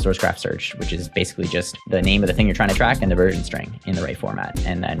line SourceGraph search, which is basically just the name of the thing you're trying to track and the version string in the right format.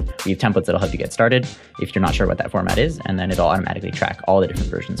 And then we have templates that'll help you get started if you're not sure what that format is. And then it'll automatically track all the different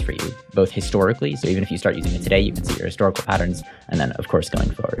versions for you, both historically. So even if you start using it today, you can see your historical patterns. And then, of course,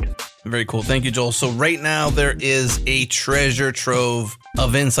 going forward. Very cool. Thank you, Joel. So right now there is a treasure trove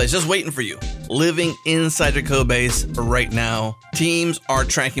of insights just waiting for you, living inside your code base right now. Teams are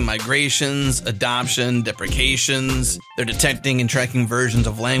tracking migrations, adoption, deprecations. They're detecting and tracking versions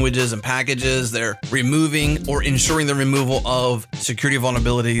of languages and packages. They're removing or ensuring the removal of security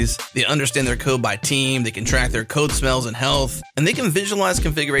vulnerabilities. They understand their code by team. They can track their code smells and health, and they can visualize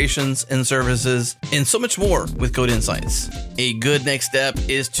configurations and services and so much more with Code Insights. A good next step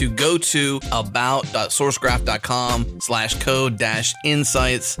is to go go to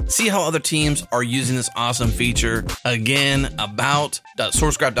about.sourcegraph.com/code-insights. See how other teams are using this awesome feature. Again,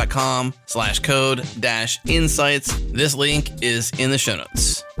 about.sourcegraph.com/code-insights. This link is in the show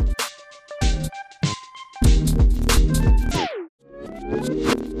notes.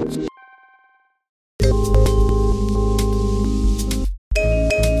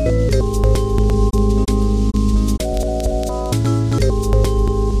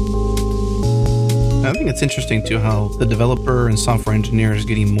 I think it's interesting too how the developer and software engineer is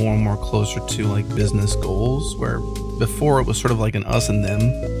getting more and more closer to like business goals, where before it was sort of like an us and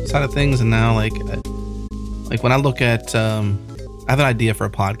them side of things, and now like when I look at I have an idea for a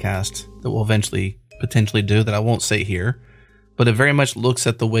podcast that we'll eventually potentially do that I won't say here, but it very much looks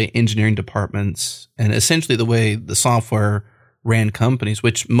at the way engineering departments and essentially the way the software ran companies,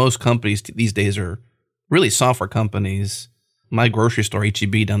 which most companies these days are really software companies. My grocery store,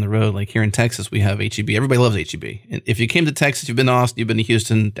 H-E-B, down the road, like here in Texas, we have H-E-B. Everybody loves H-E-B. And if you came to Texas, you've been to Austin, you've been to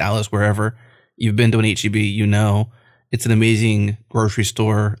Houston, Dallas, wherever, you've been to an H-E-B, you know it's an amazing grocery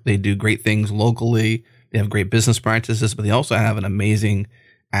store. They do great things locally. They have great business practices, but they also have an amazing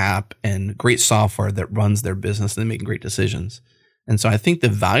app and great software that runs their business, and they make great decisions. And so I think the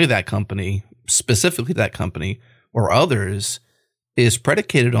value of that company, specifically that company or others, is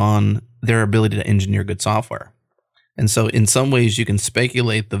predicated on their ability to engineer good software. And so in some ways, you can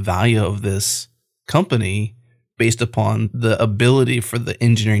speculate the value of this company based upon the ability for the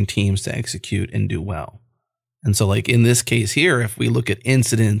engineering teams to execute and do well. And so like in this case here, if we look at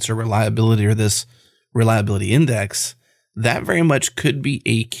incidents or reliability or this reliability index, that very much could be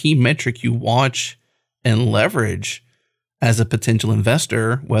a key metric you watch and leverage as a potential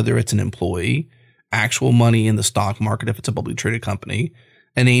investor, whether it's an employee, actual money in the stock market if it's a publicly traded company,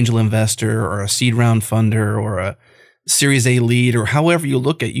 an angel investor or a seed round funder or a Series A lead, or however you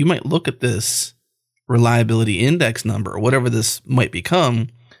look at, you might look at this reliability index number, or whatever this might become,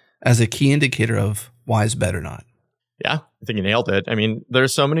 as a key indicator of why it's bet or not. Yeah, I think you nailed it. I mean,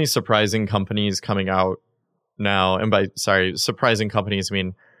 there's so many surprising companies coming out now. And surprising companies, I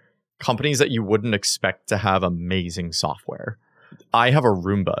mean, companies that you wouldn't expect to have amazing software. I have a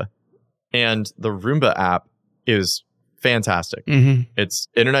Roomba, and the Roomba app is fantastic. Mm-hmm. It's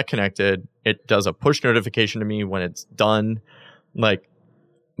internet connected. It does a push notification to me when it's done. Like,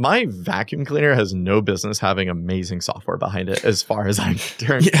 my vacuum cleaner has no business having amazing software behind it, as far as I'm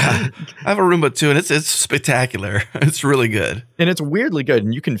concerned. Yeah, I have a Roomba too, and it's spectacular. It's really good, and it's weirdly good,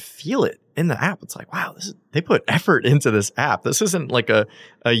 and you can feel it in the app. It's like, wow, they put effort into this app. This isn't like a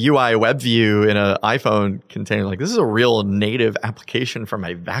UI web view in an iPhone container. Like, this is a real native application for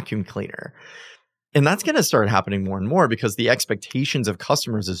my vacuum cleaner. And that's going to start happening more and more because the expectations of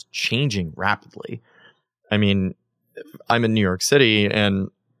customers is changing rapidly. I mean, I'm in New York City and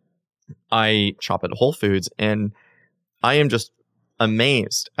I shop at Whole Foods, and I am just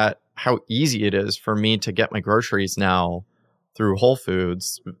amazed at how easy it is for me to get my groceries now through Whole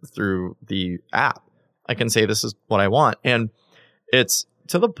Foods, through the app. I can say this is what I want. And it's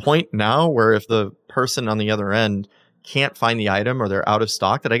to the point now where if the person on the other end can't find the item or they're out of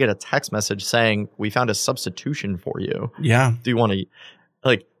stock, that I get a text message saying, we found a substitution for you. Yeah. Do you want to,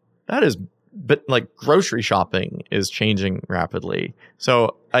 like, that is, but like grocery shopping is changing rapidly.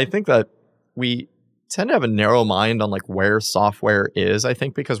 So I think that we tend to have a narrow mind on like where software is, I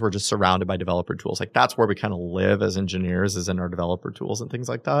think, because we're just surrounded by developer tools. Like, that's where we kind of live as engineers, is in our developer tools and things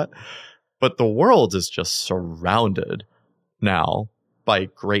like that. But the world is just surrounded now by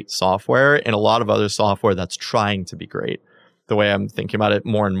great software and a lot of other software that's trying to be great. The way I'm thinking about it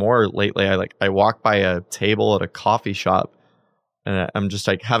more and more lately, I walk by a table at a coffee shop and I'm just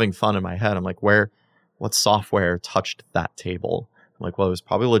like having fun in my head. I'm like, what software touched that table? I'm like, well, it was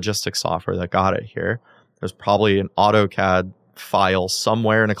probably logistics software that got it here. There's probably an AutoCAD file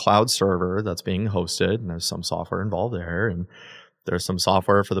somewhere in a cloud server that's being hosted, and there's some software involved there, and there's some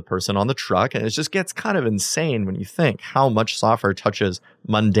software for the person on the truck. And it just gets kind of insane when you think how much software touches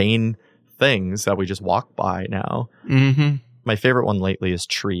mundane things that we just walk by now. Mm-hmm. My favorite one lately is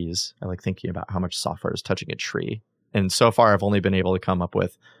trees. I like thinking about how much software is touching a tree. And so far, I've only been able to come up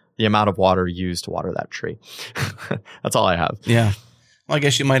with the amount of water used to water that tree. That's all I have. Yeah. Well, I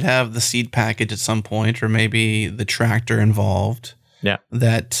guess you might have the seed package at some point, or maybe the tractor involved. Yeah.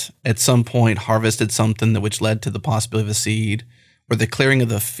 That at some point harvested something which led to the possibility of a seed, or the clearing of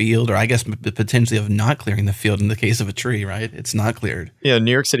the field, or I guess potentially of not clearing the field in the case of a tree, right? It's not cleared. Yeah,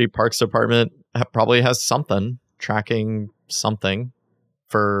 New York City Parks Department probably has something tracking something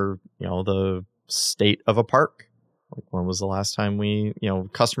for, the state of a park. Like, when was the last time we,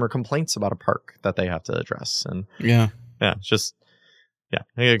 customer complaints about a park that they have to address? And yeah, it's just, Yeah,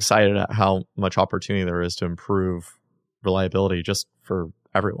 I get excited at how much opportunity there is to improve reliability just for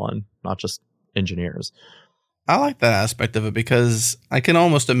everyone, not just engineers. I like that aspect of it because I can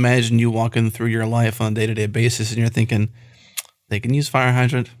almost imagine you walking through your life on a day-to-day basis and you're thinking, they can use fire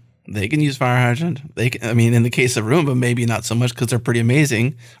hydrant. They can use fire hydrant. In the case of Roomba, maybe not so much because they're pretty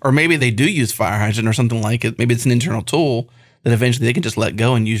amazing. Or maybe they do use fire hydrant or something like it. Maybe it's an internal tool that eventually they can just let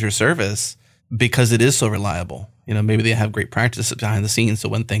go and use your service because it is so reliable. Maybe they have great practices behind the scenes. So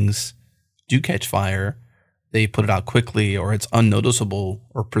when things do catch fire, they put it out quickly, or it's unnoticeable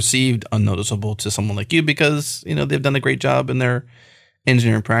or perceived unnoticeable to someone like you because, they've done a great job in their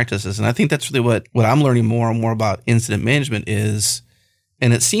engineering practices. And I think that's really what I'm learning more and more about incident management is,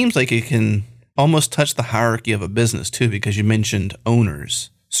 and it seems like it can almost touch the hierarchy of a business too, because you mentioned owners,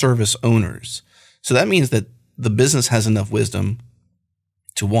 service owners. So that means that the business has enough wisdom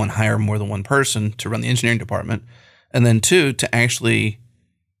to, one, hire more than one person to run the engineering department, and then two, to actually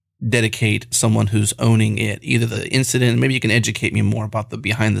dedicate someone who's owning it, either the incident. Maybe you can educate me more about the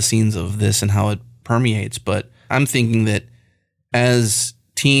behind the scenes of this and how it permeates. But I'm thinking that as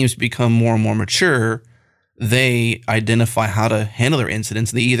teams become more and more mature, they identify how to handle their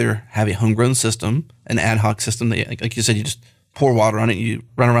incidents. They either have a homegrown system, an ad hoc system. Like you said, you just pour water on it, you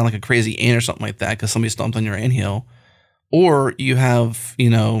run around like a crazy ant or something like that because somebody stomped on your anthill. Or you have,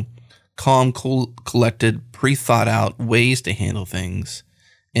 calm, cool, collected, pre-thought out ways to handle things.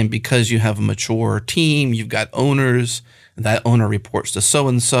 And because you have a mature team, you've got owners, and that owner reports to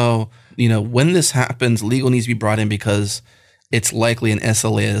so-and-so. When this happens, legal needs to be brought in because it's likely an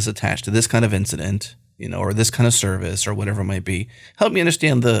SLA is attached to this kind of incident, or this kind of service or whatever it might be. Help me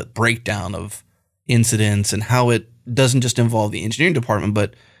understand the breakdown of incidents and how it doesn't just involve the engineering department,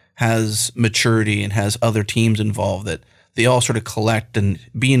 but has maturity and has other teams involved that they all sort of collect and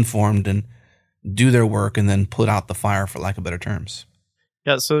be informed and do their work and then put out the fire, for lack of better terms.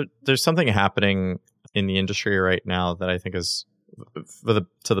 Yeah, so there's something happening in the industry right now that I think is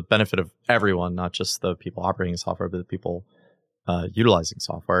to the benefit of everyone, not just the people operating software, but the people utilizing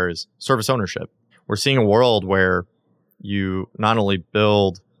software, is service ownership. We're seeing a world where you not only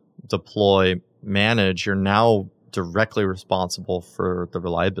build, deploy, manage, you're now directly responsible for the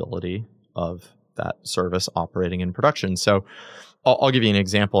reliability of that service operating in production. So I'll give you an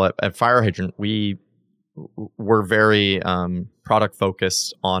example. At Fire Hydrant, we're very product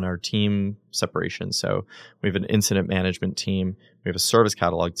focused on our team separation. So we have an incident management team, we have a service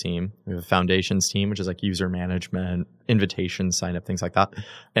catalog team, we have a foundations team, which is like user management, invitation, sign up, things like that.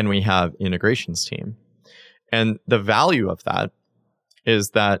 And we have integrations team. And the value of that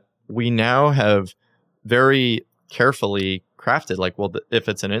is that we now have very carefully crafted, if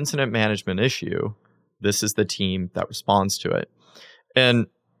it's an incident management issue, this is the team that responds to it. And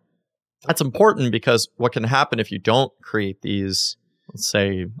that's important because what can happen if you don't create these, let's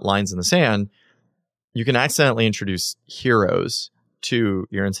say, lines in the sand, you can accidentally introduce heroes to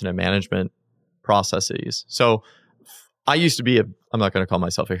your incident management processes. So I used to be I'm not going to call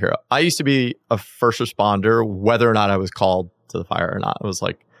myself a hero. I used to be a first responder, whether or not I was called to the fire or not. I was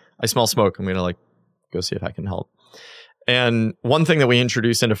like, I smell smoke. I'm going to go see if I can help. And one thing that we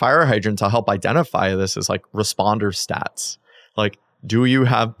introduced into Fire Hydrant to help identify this is responder stats. Do you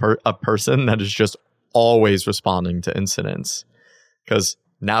have a person that is just always responding to incidents? Because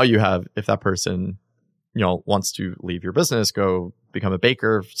now you have, if that person, wants to leave your business, go become a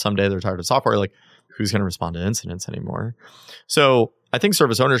baker, someday they're tired of software, who's going to respond to incidents anymore? So I think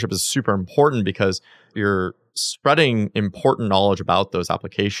service ownership is super important because you're spreading important knowledge about those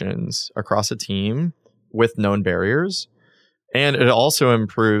applications across a team with known barriers. And it also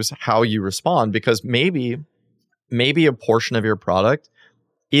improves how you respond because maybe a portion of your product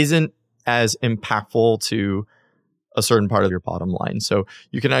isn't as impactful to a certain part of your bottom line. So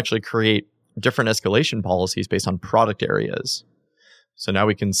you can actually create different escalation policies based on product areas. So now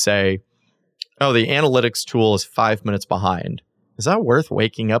we can say, oh, the analytics tool is 5 minutes behind. Is that worth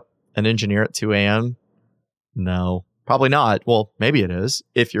waking up an engineer at 2 a.m.? No, probably not. Well, maybe it is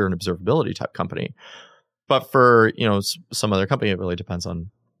if you're an observability type company. But for, some other company, it really depends on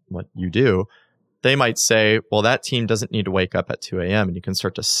what you do. They might say, well, that team doesn't need to wake up at 2 a.m. And you can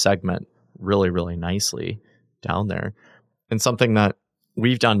start to segment really, really nicely down there. And something that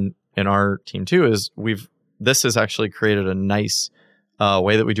we've done in our team too is this has actually created a nice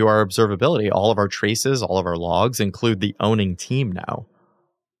way that we do our observability. All of our traces, all of our logs include the owning team now.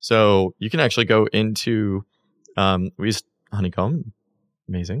 So you can actually go into, we use Honeycomb,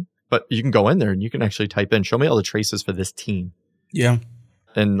 amazing. But you can go in there and you can actually type in, show me all the traces for this team. Yeah.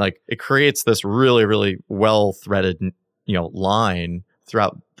 And it creates this really, really well threaded, line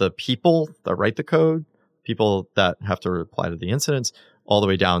throughout the people that write the code, people that have to reply to the incidents, all the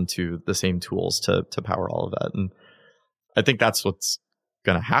way down to the same tools to power all of that. And I think that's what's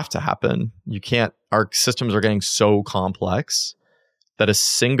going to have to happen. Our systems are getting so complex that a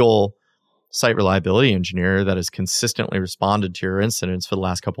single site reliability engineer that has consistently responded to your incidents for the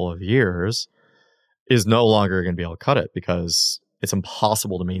last couple of years is no longer going to be able to cut it, because it's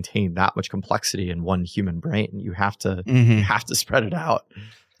impossible to maintain that much complexity in one human brain. You have to spread it out.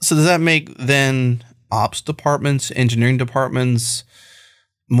 So does that make then ops departments, engineering departments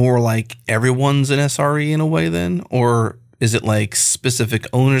more like everyone's an SRE in a way then? Or is it like specific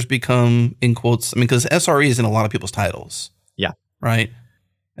owners become, in quotes, I mean, because SRE is in a lot of people's titles. Yeah. Right.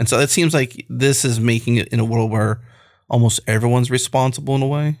 And so it seems like this is making it in a world where almost everyone's responsible in a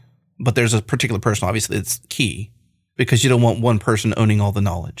way, but there's a particular person, obviously, that's key, because you don't want one person owning all the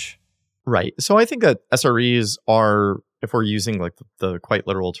knowledge. Right. So I think that SREs are, if we're using like the quite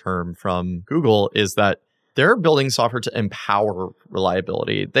literal term from Google, is that they're building software to empower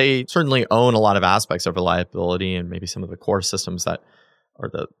reliability. They certainly own a lot of aspects of reliability and maybe some of the core systems that are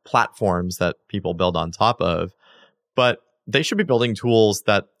the platforms that people build on top of, but they should be building tools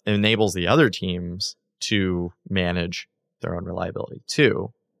that enables the other teams to manage their own reliability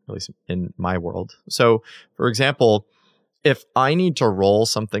too, at least in my world. So for example, if I need to roll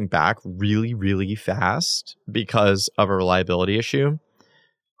something back really, really fast because of a reliability issue,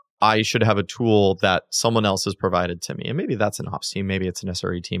 I should have a tool that someone else has provided to me. And maybe that's an ops team, maybe it's an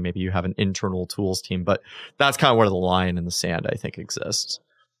SRE team, maybe you have an internal tools team, but that's kind of where the line in the sand, I think, exists.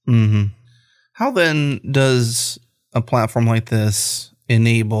 Mm-hmm. How then does a platform like this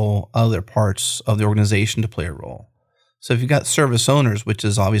enable other parts of the organization to play a role? So if you've got service owners, which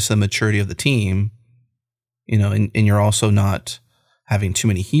is obviously the maturity of the team, and you're also not having too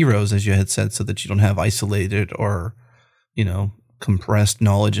many heroes, as you had said, so that you don't have isolated or, compressed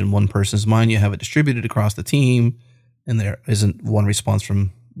knowledge in one person's mind. You have it distributed across the team, and there isn't one response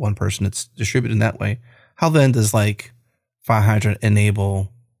from one person. It's distributed in that way. How then does Fire Hydrant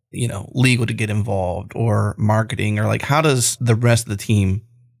enable, legal to get involved, or marketing, or how does the rest of the team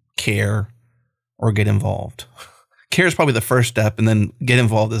care or get involved? Care is probably the first step, and then get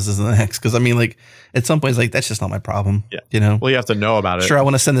involved is the next. Because at some points, that's just not my problem. Yeah. Well, you have to know about it. Sure, I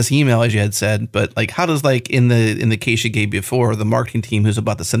want to send this email, as you had said, but how does in the case you gave before, the marketing team who's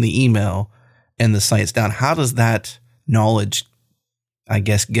about to send the email and the site's down, how does that knowledge, I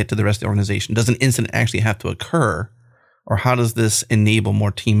guess, get to the rest of the organization? Does an incident actually have to occur, or how does this enable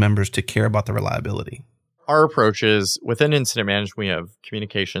more team members to care about the reliability? Our approach is, within incident management, we have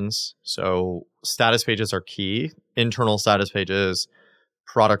communications. So status pages are key. Internal status pages,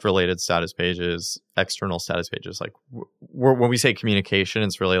 product-related status pages, external status pages. When we say communication,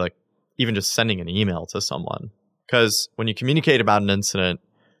 it's really even just sending an email to someone. Because when you communicate about an incident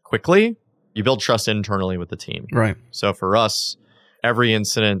quickly, you build trust internally with the team. Right. So for us, every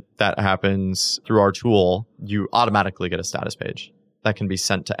incident that happens through our tool, you automatically get a status page that can be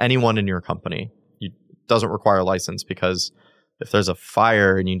sent to anyone in your company. Doesn't require a license, because if there's a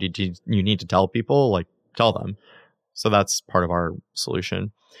fire and you need to tell people, tell them. So that's part of our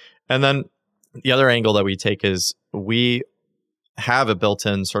solution. And then the other angle that we take is we have a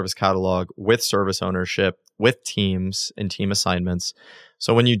built-in service catalog with service ownership, with teams and team assignments.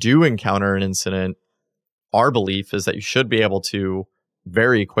 So when you do encounter an incident, our belief is that you should be able to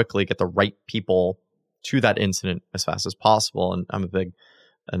very quickly get the right people to that incident as fast as possible. And I'm a big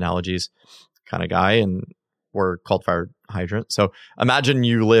analogies kind of guy, and we're called Fire Hydrant. So imagine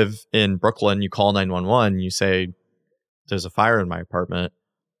you live in Brooklyn, you call 911, you say, there's a fire in my apartment.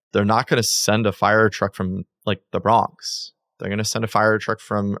 They're not going to send a fire truck from the Bronx. They're going to send a fire truck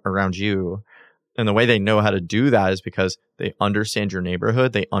from around you. And the way they know how to do that is because they understand your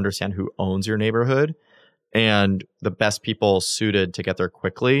neighborhood. They understand who owns your neighborhood, and the best people suited to get there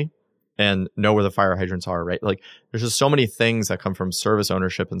quickly and know where the fire hydrants are, right? There's just so many things that come from service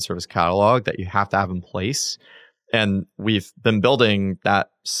ownership and service catalog that you have to have in place. And we've been building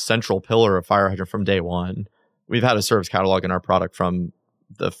that central pillar of Fire Hydrant from day one. We've had a service catalog in our product from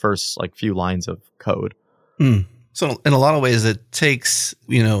the first few lines of code. So in a lot of ways, it takes,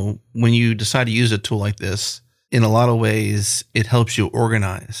 when you decide to use a tool like this, in a lot of ways, it helps you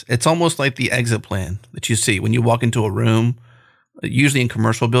organize. It's almost like the exit plan that you see when you walk into a room. Usually in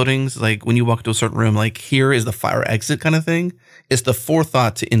commercial buildings, when you walk into a certain room, here is the fire exit kind of thing. It's the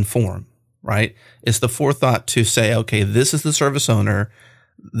forethought to inform, right? It's the forethought to say, okay, this is the service owner.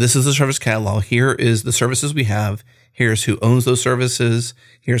 This is the service catalog. Here is the services we have. Here's who owns those services.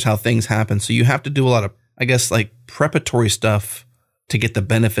 Here's how things happen. So you have to do a lot of, I guess, preparatory stuff to get the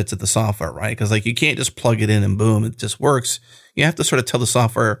benefits of the software, right? Because you can't just plug it in and boom, it just works. You have to sort of tell the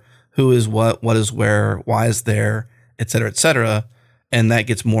software who is what is where, why is there, et cetera, et cetera. And that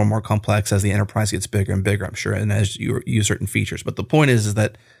gets more and more complex as the enterprise gets bigger and bigger, I'm sure, and as you use certain features. But the point is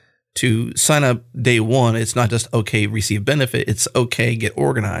that to sign up day one, it's not just, okay, receive benefit. It's, okay, get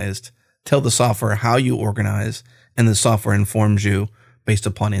organized. Tell the software how you organize, and the software informs you based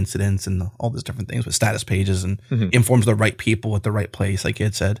upon incidents and all those different things with status pages, and informs the right people at the right place, like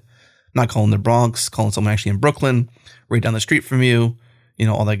Ed said. Not calling the Bronx, calling someone actually in Brooklyn, right down the street from you,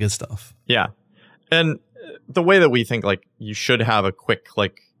 all that good stuff. Yeah. And the way that we think, like, you should have a quick,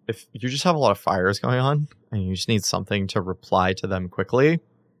 like, if you just have a lot of fires going on and you just need something to reply to them quickly,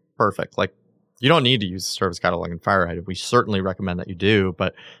 perfect. Like, you don't need to use Service Catalog and FireHide. We certainly recommend that you do.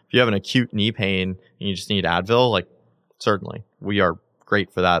 But if you have an acute knee pain and you just need Advil, like, certainly we are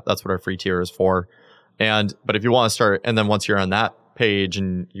great for that. That's what our free tier is for. But if you want to start, and then once you're on that page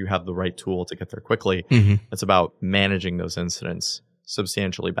and you have the right tool to get there quickly, it's about managing those incidents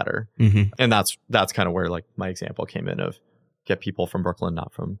substantially better. And that's kind of where, like, my example came in of get people from Brooklyn,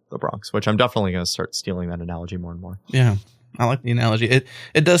 not from the Bronx, which I'm definitely going to start stealing that analogy more and more. Yeah, I like the analogy.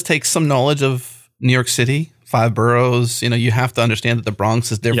 It does take some knowledge of New York City, 5 boroughs. You have to understand that the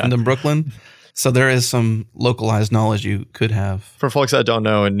Bronx is different than Brooklyn. So there is some localized knowledge you could have. For folks that don't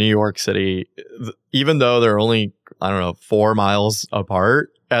know, in New York City, even though they're only, 4 miles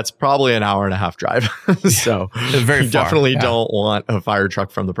apart, that's probably an hour and a half drive. So very you far. Definitely don't want a fire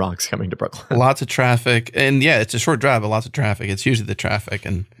truck from the Bronx coming to Brooklyn. Lots of traffic. And yeah, it's a short drive, but lots of traffic. It's usually the traffic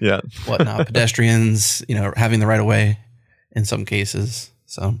and whatnot. Pedestrians, having the right of way in some cases.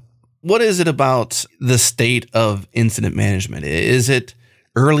 So what is it about the state of incident management? Is it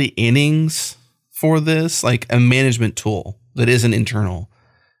early innings for this, like a management tool that isn't internal?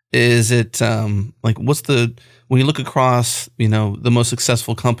 Is it when you look across, the most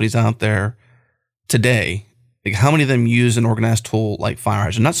successful companies out there today, like how many of them use an organized tool like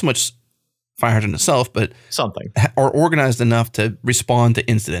FireHydrant? Not so much FireHydrant itself, but something, are organized enough to respond to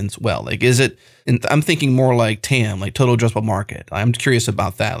incidents well. Like, is it? And I'm thinking more like TAM, like total addressable market. I'm curious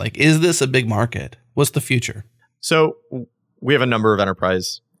about that. Like, is this a big market? What's the future? So we have a number of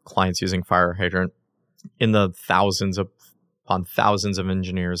enterprise clients using FireHydrant, in the thousands of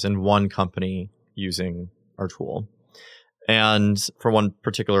engineers in one company using our tool. And for one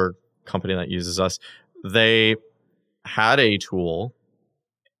particular company that uses us, they had a tool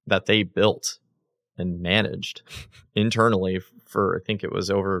that they built and managed internally for, I think it was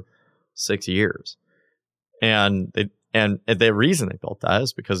over 6 years. And the reason they built that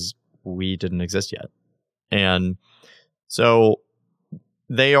is because we didn't exist yet. And so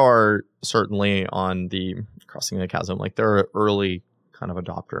they are certainly on the crossing the chasm. Like, they're an early kind of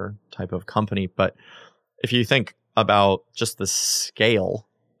adopter type of company. But if you think about just the scale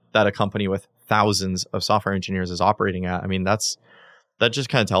that a company with thousands of software engineers is operating at, I mean, that just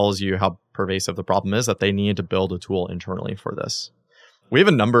kind of tells you how pervasive the problem is, that they need to build a tool internally for this. We have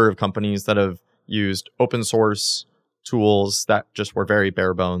a number of companies that have used open source tools that just were very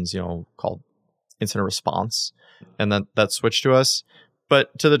bare bones, called incident response, and that switched to us.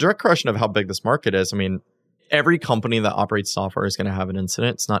 But to the direct question of how big this market is, I mean, every company that operates software is going to have an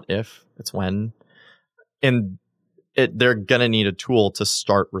incident. It's not if, it's when. And they're going to need a tool to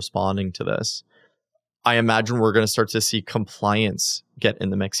start responding to this. I imagine we're going to start to see compliance get in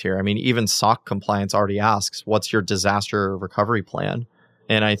the mix here. I mean, even SOC compliance already asks, what's your disaster recovery plan?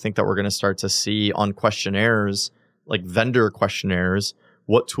 And I think that we're going to start to see on questionnaires, like vendor questionnaires,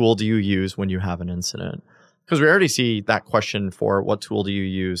 what tool do you use when you have an incident? Because we already see that question for what tool do you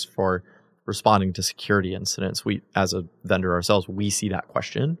use for responding to security incidents. We, as a vendor ourselves, we see that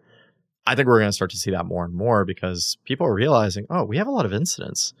question. I think we're going to start to see that more and more because people are realizing, oh, we have a lot of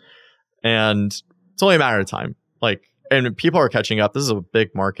incidents. And it's only a matter of time. And people are catching up. This is a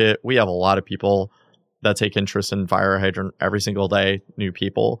big market. We have a lot of people that take interest in FireHydrant every single day, new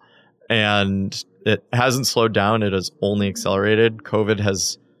people. And it hasn't slowed down. It has only accelerated. COVID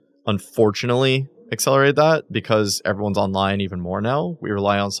has unfortunately accelerated that because everyone's online even more now. We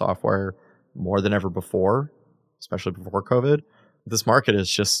rely on software more than ever before, especially before COVID. This market is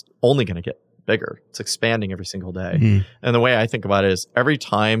just only going to get bigger. It's expanding every single day. Mm-hmm. And the way I think about it is every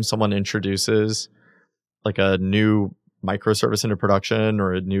time someone introduces like a new microservice into production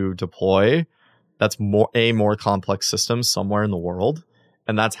or a new deploy, that's a more complex system somewhere in the world.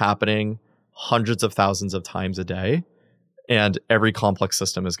 And that's happening hundreds of thousands of times a day. And every complex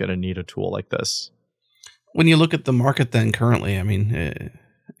system is going to need a tool like this. When you look at the market then currently, I mean,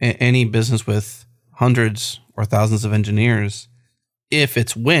 any business with hundreds or thousands of engineers, if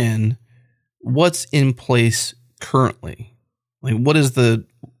it's what's in place currently? Like, what is when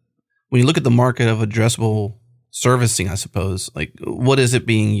you look at the market of addressable servicing, I suppose, like, what is it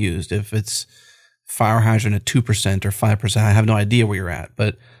being used? If it's fire hydrant at 2% or 5%. I have no idea where you're at,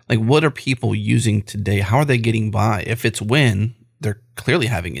 but like, what are people using today? How are they getting by? If it's when they're clearly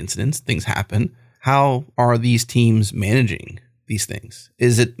having incidents, things happen. How are these teams managing these things?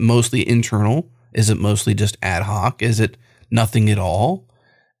 Is it mostly internal? Is it mostly just ad hoc? Is it nothing at all?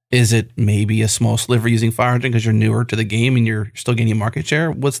 Is it maybe a small sliver using fire hydrant because you're newer to the game and you're still gaining market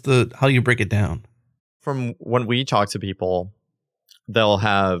share? How do you break it down? From when we talk to people, they'll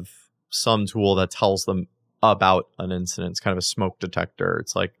have some tool that tells them about an incident. It's kind of a smoke detector.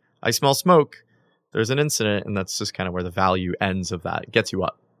 It's like, I smell smoke, there's an incident, and that's just kind of where the value ends of that. It gets you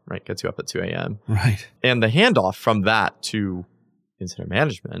up, right? Gets you up at 2 a.m. Right. And the handoff from that to incident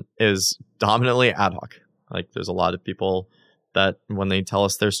management is dominantly ad hoc. Like, there's a lot of people that when they tell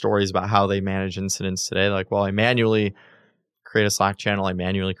us their stories about how they manage incidents today, like, well, I manually create a Slack channel, I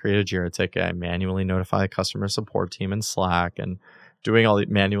manually create a Jira ticket, I manually notify the customer support team in Slack, and doing all the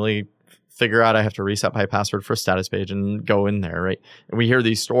manually figure out I have to reset my password for a status page and go in there, right? And we hear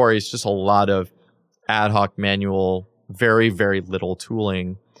these stories, just a lot of ad hoc, manual, very, very little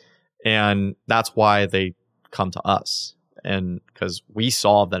tooling. And that's why they come to us. And because we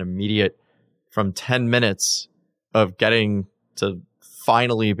solve that immediate, from 10 minutes of getting to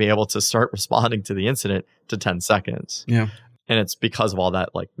finally be able to start responding to the incident to 10 seconds. Yeah. And it's because of all that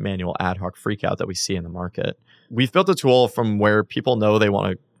like manual ad hoc freak out that we see in the market. We've built a tool from where people know they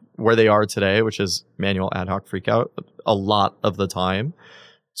want to, where they are today, which is manual ad hoc freak out a lot of the time,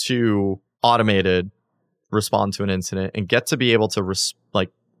 to automated respond to an incident and get to be able to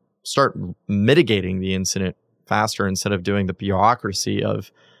start mitigating the incident faster instead of doing the bureaucracy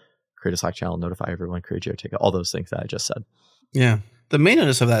of create a Slack channel, notify everyone, create a Jira ticket, all those things that I just said. Yeah. The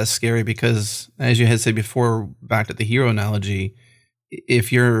maintenance of that is scary because, as you had said before, back to the hero analogy,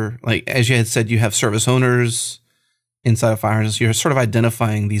 if you're like, as you had said, you have service owners inside of fire, so you're sort of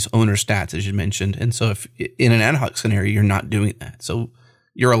identifying these owner stats, as you mentioned. And so if in an ad hoc scenario, you're not doing that. So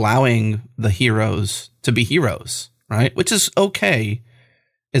you're allowing the heroes to be heroes, right? Which is okay.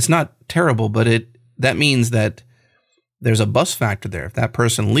 It's not terrible, but that means that there's a bust factor there. If that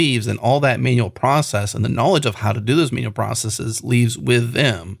person leaves, then all that manual process and the knowledge of how to do those manual processes leaves with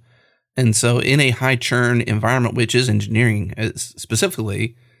them. And so in a high churn environment, which is engineering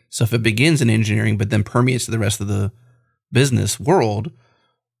specifically, so if it begins in engineering, but then permeates to the rest of the business world,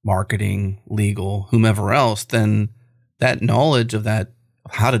 marketing, legal, whomever else, then that knowledge of that,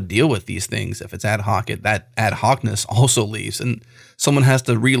 how to deal with these things, if it's ad hoc, that ad hocness also leaves. And someone has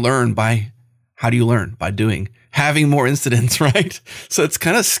to relearn how do you learn? By having more incidents, right? So it's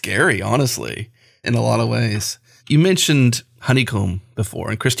kind of scary, honestly, in a lot of ways. You mentioned Honeycomb before,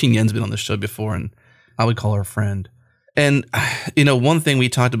 and Christine Yen's been on the show before, and I would call her a friend. And, one thing we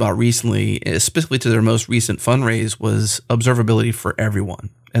talked about recently, specifically to their most recent fundraise, was observability for everyone.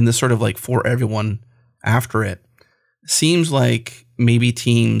 And this sort of like for everyone after it. Seems like maybe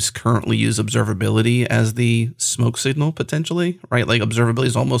teams currently use observability as the smoke signal potentially, right? Like observability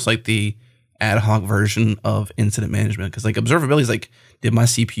is almost like the ad hoc version of incident management. Because like observability is like, did my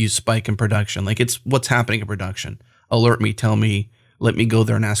CPU spike in production? Like it's what's happening in production. Alert me, tell me, let me go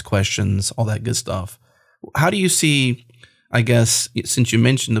there and ask questions, all that good stuff. How do you see, I guess, since you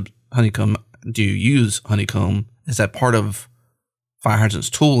mentioned Honeycomb, do you use Honeycomb? Is that part of Fire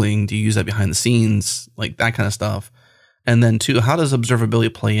Hydrant's tooling? Do you use that behind the scenes? Like that kind of stuff. And then two, how does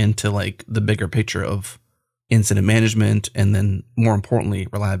observability play into like the bigger picture of incident management and then more importantly,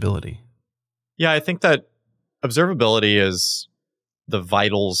 reliability? Yeah, I think that observability is the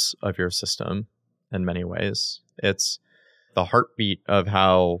vitals of your system in many ways. It's the heartbeat of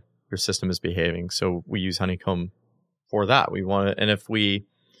how your system is behaving. So we use Honeycomb for that. We want to, and if we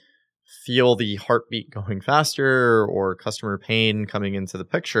feel the heartbeat going faster or customer pain coming into the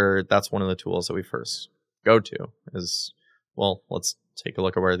picture, that's one of the tools that we first go to is, well, let's take a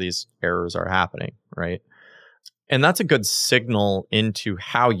look at where these errors are happening, right? And that's a good signal into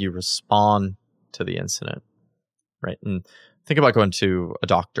how you respond to the incident, right? And think about going to a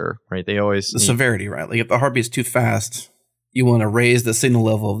doctor, right? They always... The severity, right? Like if the heartbeat's too fast, you want to raise the signal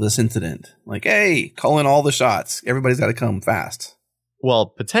level of this incident. Like, hey, call in all the shots. Everybody's got to come fast. Well,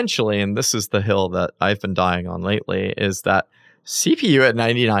 potentially, and this is the hill that I've been dying on lately, is that CPU at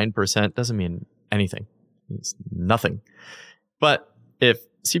 99% doesn't mean anything. It means nothing. But if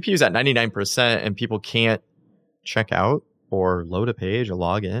CPU is at 99% and people can't check out or load a page or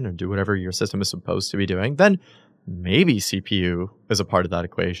log in or do whatever your system is supposed to be doing, then maybe CPU is a part of that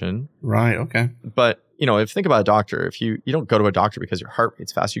equation. Right, okay. But, if you think about a doctor, if you don't go to a doctor because your heart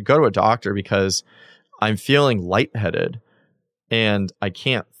rate's fast, you go to a doctor because I'm feeling lightheaded and I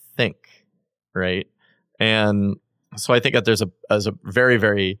can't think, right? And so I think that there's a very,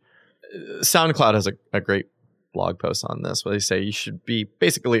 very SoundCloud has a great blog post on this where they say you should be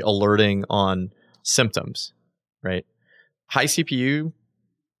basically alerting on symptoms, right? High CPU,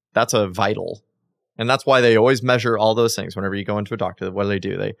 that's a vital. And that's why they always measure all those things. Whenever you go into a doctor, what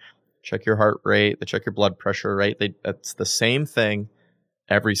do? They check your heart rate, they check your blood pressure, right? That's the same thing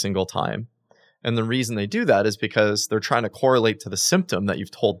every single time. And the reason they do that is because they're trying to correlate to the symptom that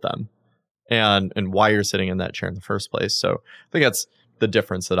you've told them and why you're sitting in that chair in the first place. So I think that's the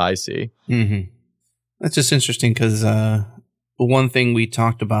difference that I see. Mm-hmm. That's just interesting because one thing we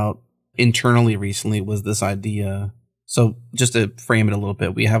talked about internally recently was this idea. So just to frame it a little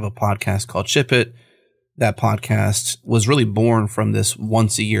bit, we have a podcast called Ship It. That podcast was really born from this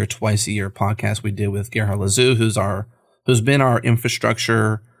once a year, twice a year podcast we did with Gerhard Lazou, who's been our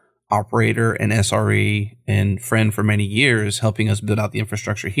infrastructure operator and SRE and friend for many years, helping us build out the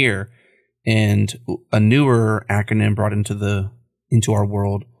infrastructure here. And a newer acronym brought into our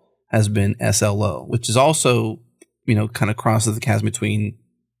world has been SLO, which is also, kind of crosses the chasm between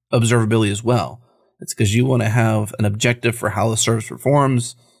observability as well. It's because you want to have an objective for how the service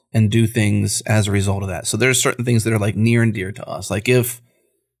performs and do things as a result of that. So there's certain things that are like near and dear to us. Like if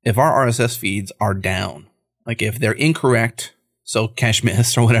our RSS feeds are down, like if they're incorrect, so cache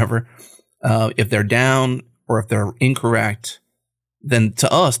miss or whatever, if they're down or if they're incorrect, then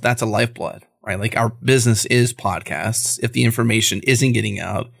to us, that's a lifeblood, right? Like our business is podcasts. If the information isn't getting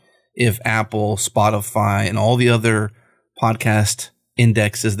out, if Apple, Spotify, and all the other podcast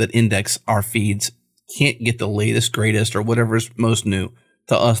indexes that index our feeds can't get the latest, greatest, or whatever's most new,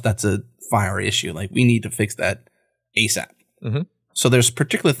 to us, that's a fire issue. Like we need to fix that ASAP. Mm-hmm. So there's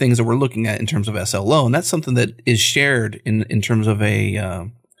particular things that we're looking at in terms of SLO, and that's something that is shared in terms of a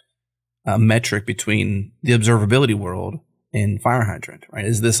metric between the observability world and FireHydrant, right?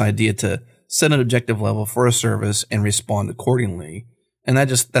 Is this idea to set an objective level for a service and respond accordingly. And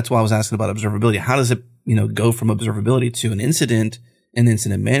that's why I was asking about observability. How does it, go from observability to an incident and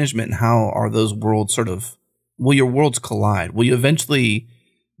incident management? And how are those worlds will your worlds collide? Will you eventually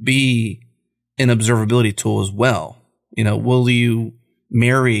be an observability tool as well? Will you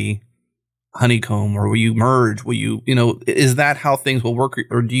marry Honeycomb or will you merge? Will you, is that how things will work?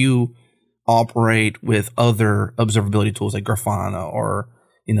 Or do you operate with other observability tools like Grafana or,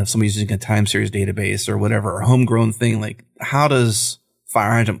 if somebody's using a time series database or whatever, or homegrown thing? Like how does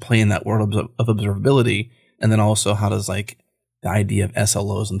FireHydrant play in that world of observability? And then also how does like the idea of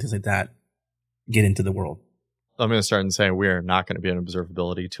SLOs and things like that get into the world? I'm going to start in saying we are not going to be an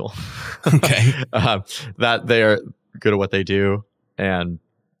observability tool. Okay. That they are good at what they do, and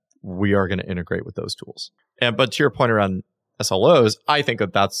we are going to integrate with those tools. But to your point around SLOs, I think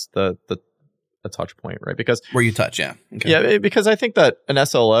that's the touch point, right? Because where you touch, yeah. Okay. Yeah, because I think that an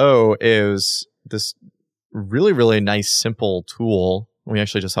SLO is this really, really nice, simple tool. We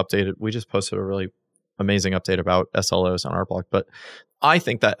actually just posted a really amazing update about SLOs on our blog. But I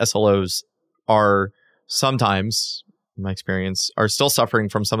think that SLOs are sometimes, in my experience, are still suffering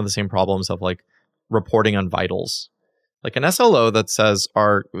from some of the same problems of like reporting on vitals. Like an SLO that says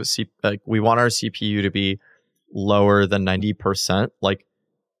we want our CPU to be lower than 90%. Like,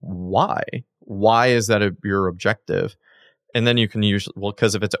 why? Why is that your objective? And then you can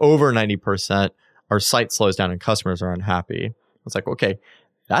because if it's over 90%, our site slows down and customers are unhappy. It's like, okay,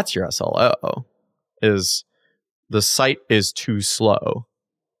 that's your SLO. Is the site is too slow.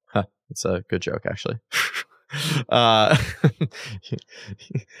 It's a good joke, actually. Sorry,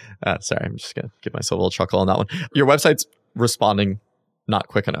 I'm just going to give myself a little chuckle on that one. Your website's responding not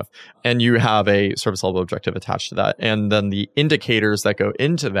quick enough, and you have a service level objective attached to that. And then the indicators that go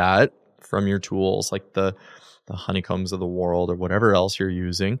into that from your tools, like the Honeycombs of the world or whatever else you're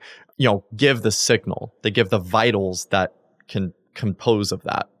using, give the signal. They give the vitals that can compose of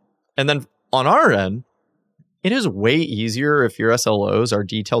that. And then on our end, it is way easier if your SLOs are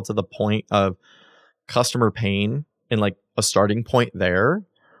detailed to the point of customer pain and like a starting point there,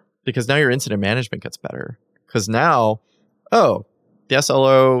 because now your incident management gets better. Because now, the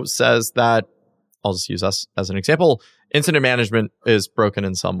SLO says that, I'll just use us as an example, incident management is broken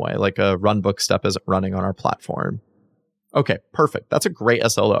in some way, like a runbook step isn't running on our platform. Okay, perfect. That's a great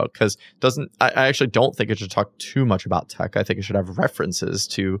SLO because I actually don't think it should talk too much about tech. I think it should have references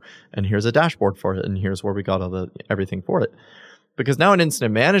to, and here's a dashboard for it, and here's where we got everything for it. Because now in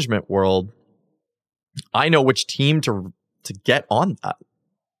incident management world, I know which team to get on that.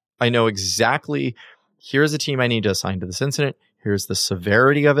 I know exactly, here's a team I need to assign to this incident. Here's the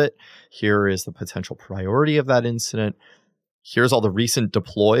severity of it. Here is the potential priority of that incident. Here's all the recent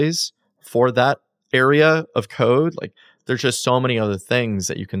deploys for that area of code. Like, there's just so many other things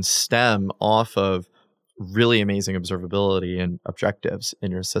that you can stem off of really amazing observability and objectives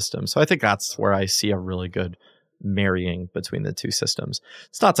in your system. So I think that's where I see a really good marrying between the two systems.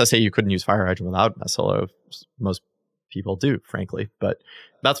 It's not to say you couldn't use FireHydrant without SLO. Most people do, frankly, but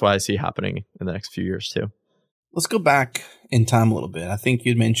that's what I see happening in the next few years too. Let's go back in time a little bit. I think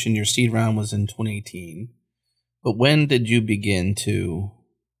you'd mentioned your seed round was in 2018, but when did you begin to,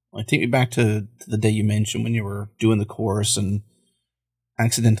 take me back to the day you mentioned when you were doing the course and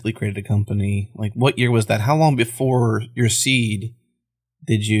accidentally created a company. Like, what year was that? How long before your seed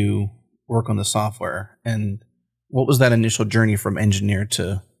did you work on the software? And what was that initial journey from engineer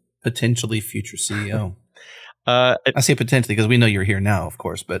to potentially future CEO? I say potentially because we know you're here now, of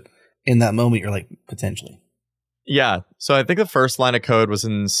course, but in that moment, you're like, potentially. Yeah. So I think the first line of code was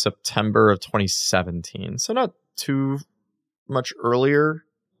in September of 2017. So not too much earlier,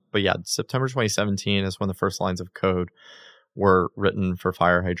 but yeah, September 2017 is when the first lines of code were written for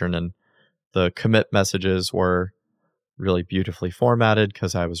FireHydrant, and the commit messages were really beautifully formatted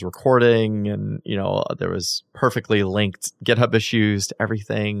because I was recording, and there was perfectly linked GitHub issues to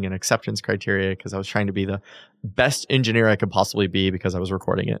everything and acceptance criteria because I was trying to be the best engineer I could possibly be because I was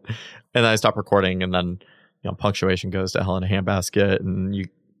recording it. And then I stopped recording, and then punctuation goes to hell in a handbasket, and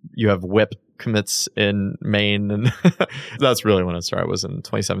you have whip commits in main, and that's really when it started. Was in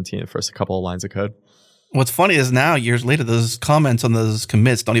 2017, the first couple of lines of code. What's funny is now, years later, those comments on those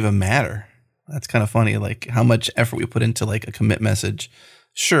commits don't even matter. That's kind of funny, like how much effort we put into like a commit message.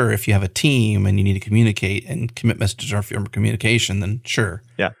 Sure, if you have a team and you need to communicate and commit messages are for communication, then sure.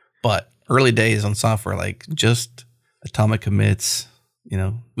 Yeah. But early days on software, like just atomic commits,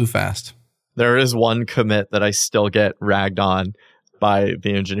 move fast. There is one commit that I still get ragged on by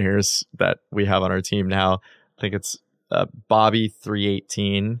the engineers that we have on our team now. I think it's Bobby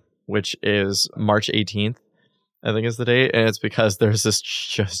 318, which is March 18th, I think is the date. And it's because there's this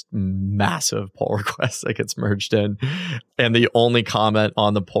just massive pull request that gets merged in. And the only comment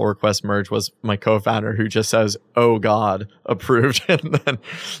on the pull request merge was my co-founder, who just says, "Oh God, approved." And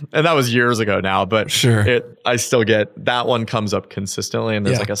that was years ago now, but sure, I still get that one comes up consistently, and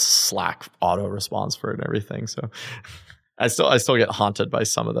there's like a Slack auto response for it and everything. So I still get haunted by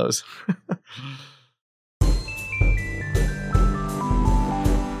some of those.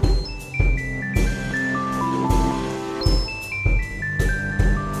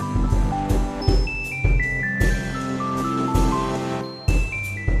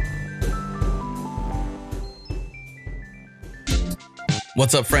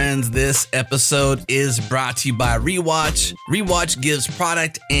 What's up, friends? This episode is brought to you by Rewatch. Rewatch gives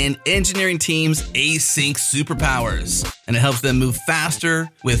product and engineering teams async superpowers, and it helps them move faster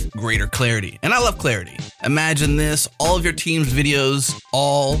with greater clarity. And I love clarity. Imagine this, all of your team's videos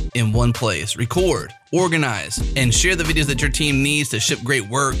all in one place. Record, organize, and share the videos that your team needs to ship great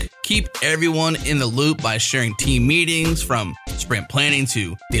work. Keep everyone in the loop by sharing team meetings, from sprint planning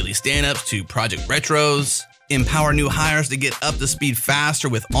to daily stand-ups to project retros. Empower new hires to get up to speed faster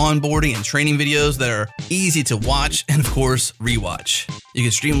with onboarding and training videos that are easy to watch, and of course, Rewatch. You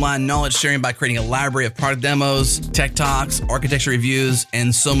can streamline knowledge sharing by creating a library of product demos, tech talks, architecture reviews,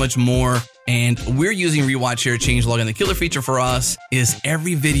 and so much more. And we're using Rewatch here at Changelog, and the killer feature for us is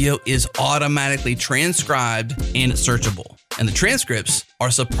every video is automatically transcribed and searchable. And the transcripts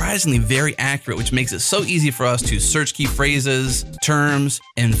are surprisingly very accurate, which makes it so easy for us to search key phrases, terms,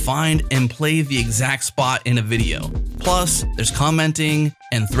 and find and play the exact spot in a video. Plus, there's commenting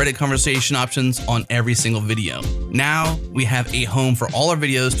and threaded conversation options on every single video. Now, we have a home for all our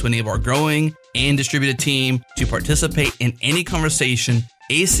videos to enable our growing and distributed team to participate in any conversation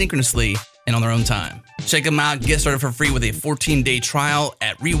asynchronously and on their own time. Check them out. Get started for free with a 14-day trial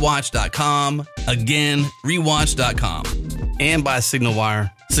at rewatch.com. Again, rewatch.com. And by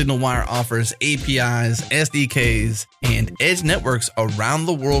SignalWire. SignalWire offers APIs, SDKs, and edge networks around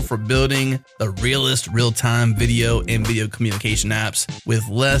the world for building the realest real-time video and video communication apps with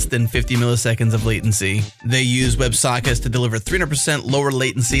less than 50 milliseconds of latency. They use WebSockets to deliver 300% lower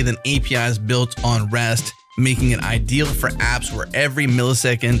latency than APIs built on REST, making it ideal for apps where every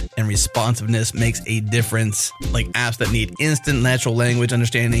millisecond and responsiveness makes a difference, like apps that need instant natural language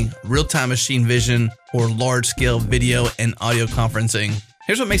understanding, real-time machine vision, or large-scale video and audio conferencing.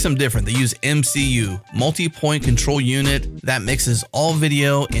 Here's what makes them different. They use MCU, multi-point control unit, that mixes all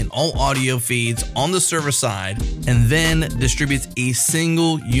video and all audio feeds on the server side and then distributes a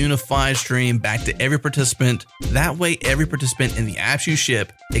single unified stream back to every participant. That way, every participant in the apps you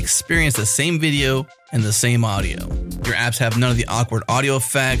ship experience the same video and the same audio. Your apps have none of the awkward audio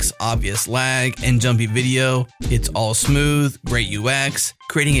effects, obvious lag, and jumpy video. It's all smooth, great UX,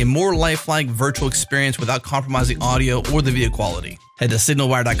 creating a more lifelike virtual experience without compromising audio or the video quality. Head to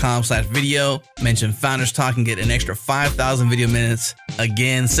signalwire.com/video, mention Founders Talk and get an extra 5,000 video minutes.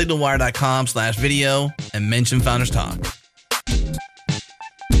 Again, signalwire.com/video and mention Founders Talk.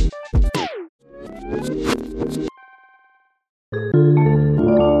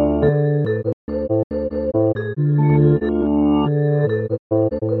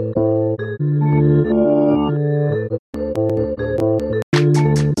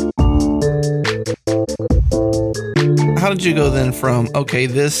 How did you go then from, okay,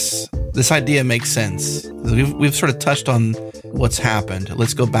 this idea makes sense? We've sort of touched on what's happened.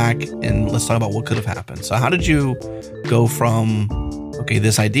 Let's go back and let's talk about what could have happened. So how did you go from, okay,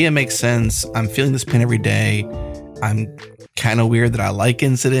 this idea makes sense. I'm feeling this pain every day. I'm kind of weird that I like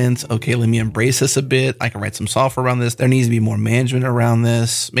incidents. Okay, let me embrace this a bit. I can write some software around this. There needs to be more management around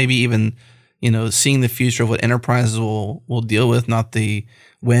this. Maybe even, seeing the future of what enterprises will deal with, not the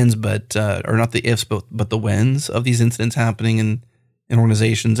wins, but or not the ifs, but the wins of these incidents happening in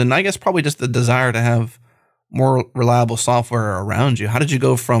organizations. And I guess probably just the desire to have more reliable software around you. How did you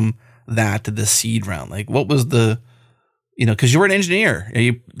go from that to the seed round? Like, what was because you were an engineer.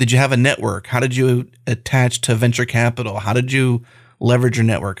 Did you have a network? How did you attach to venture capital? How did you leverage your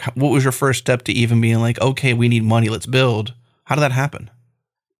network? What was your first step to even being like, okay, we need money, let's build? How did that happen?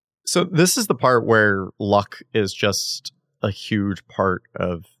 So this is the part where luck is just a huge part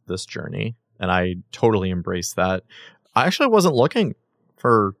of this journey. And I totally embrace that. I actually wasn't looking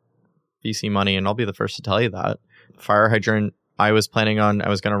for VC money, and I'll be the first to tell you that. Fire Hydrant, I was going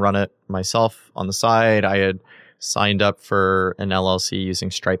to run it myself on the side. I had signed up for an LLC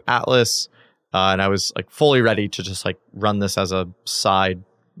using Stripe Atlas, and I was like fully ready to just like run this as a side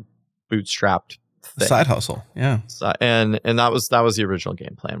bootstrapped thing. Side hustle, yeah. And that was the original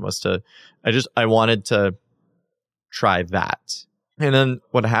game plan, was I wanted to try that. And then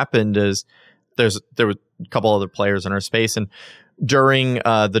what happened is there were a couple other players in our space, and during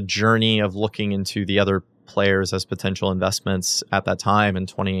the journey of looking into the other players as potential investments at that time in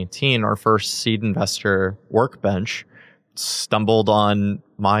 2018, our first seed investor, Workbench, stumbled on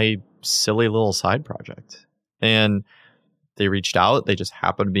my silly little side project. And they reached out. They just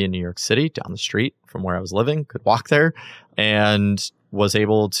happened to be in New York City, down the street from where I was living, could walk there, and was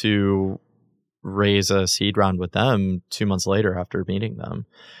able to raise a seed round with them 2 months later after meeting them.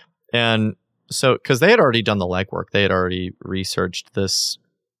 And so, because they had already done the legwork, they had already researched this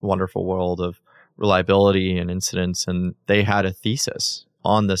wonderful world of reliability and incidents, and they had a thesis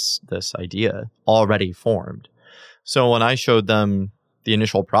on this idea already formed. So when I showed them the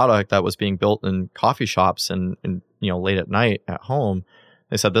initial product that was being built in coffee shops and late at night at home,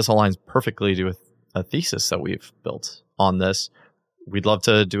 they said, this aligns perfectly with a thesis that we've built on this. We'd love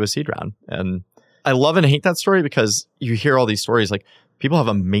to do a seed round. And I love and hate that story, because you hear all these stories, like people have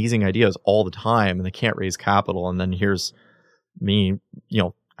amazing ideas all the time and they can't raise capital. And then here's me,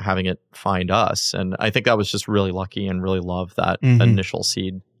 having it find us. And I think that was just really lucky, and really love that initial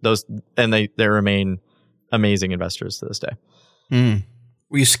seed. And they remain amazing investors to this day. Mm.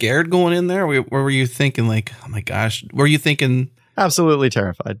 Were you scared going in there? Or were you thinking like, oh my gosh? Were you thinking? Absolutely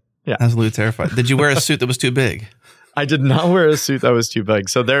terrified. Yeah. Absolutely terrified. Did you wear a suit that was too big? I did not wear a suit that was too big.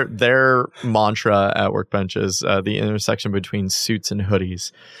 So their mantra at Workbench is the intersection between suits and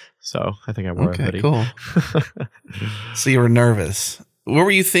hoodies. So I think I wore a hoodie. Cool. So you were nervous. What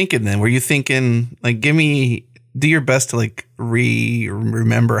were you thinking then? Were you thinking like, do your best to like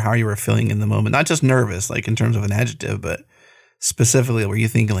remember how you were feeling in the moment? Not just nervous, like in terms of an adjective, but specifically, were you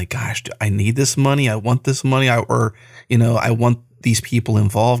thinking like, gosh, I need this money. I want this money. I want these people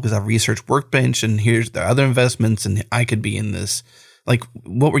involved because I've researched Workbench and here's the other investments and I could be in this. Like,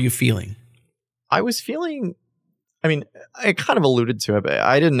 what were you feeling? I was feeling, I kind of alluded to it, but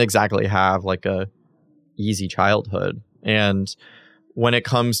I didn't exactly have like a easy childhood. And when it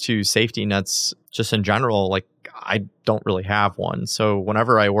comes to safety nets, just in general, like I don't really have one. So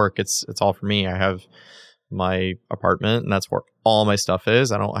whenever I work, it's all for me. I have my apartment, and that's where all my stuff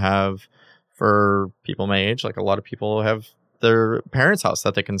is. I don't have, for people my age, like a lot of people have their parents' house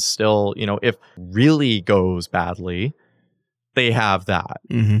that they can still, if really goes badly, they have that.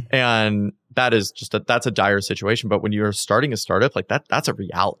 Mm-hmm. And that is just that's a dire situation. But when you're starting a startup, like that's a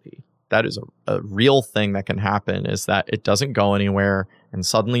reality. That is a real thing that can happen, is that it doesn't go anywhere and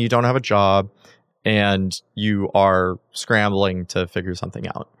suddenly you don't have a job and you are scrambling to figure something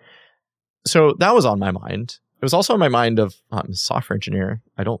out. So that was on my mind. It was also on my mind of, I'm a software engineer.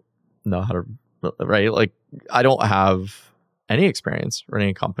 I don't know how to, right? Like I don't have any experience running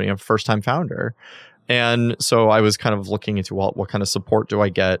a company. I'm a first-time founder. And so I was kind of looking into, well, what kind of support do I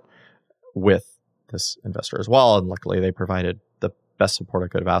get with this investor as well? And luckily they provided the best support I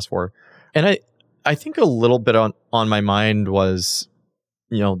could have asked for. And I think a little bit on my mind was,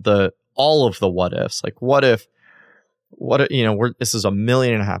 all of the what ifs. Like, what if, this is $1.5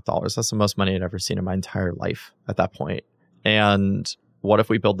 million. That's the most money I'd ever seen in my entire life at that point. And what if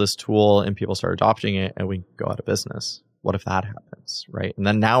we build this tool and people start adopting it and we go out of business? What if that happens, right? And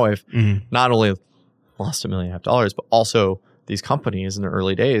then now I've not only lost $1.5 million, but also these companies in the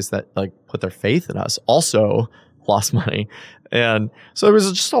early days that like put their faith in us also lost money. And so there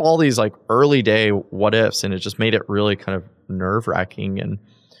was just all these like early day what ifs, and it just made it really kind of nerve wracking. And,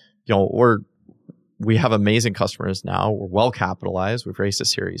 we have amazing customers now. We're well capitalized. We've raised a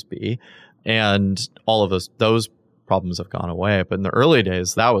Series B, and all of those problems have gone away. But in the early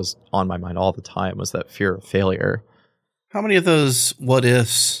days, that was on my mind all the time, was that fear of failure. How many of those what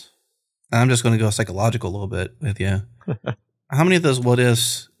ifs, I'm just going to go psychological a little bit with you. How many of those what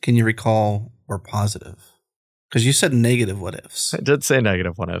ifs can you recall were positive? Because you said negative what ifs. I did say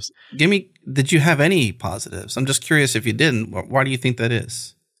negative what ifs. Did you have any positives? I'm just curious if you didn't. Why do you think that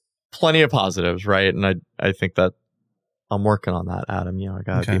is? Plenty of positives, right? And I think that I'm working on that, Adam. I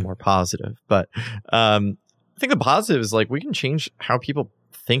got to be more positive. But I think the positive is like we can change how people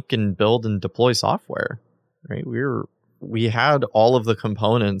think and build and deploy software, right? We had all of the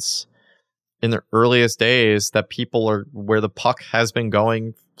components in the earliest days that people are where the puck has been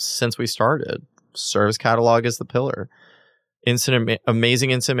going since we started. Service catalog is the pillar.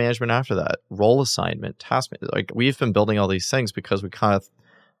 Amazing incident management after that. Role assignment, task management. Like, we've been building all these things because we kind of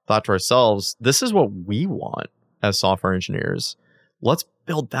thought to ourselves, this is what we want as software engineers. Let's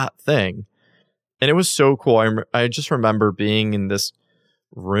build that thing. And it was so cool. I just remember being in this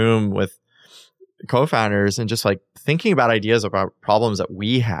room with co-founders and just like thinking about ideas about problems that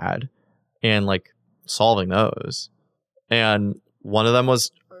we had and like solving those. And one of them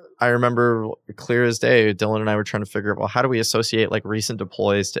was, I remember clear as day, Dylan and I were trying to figure out, well, how do we associate like recent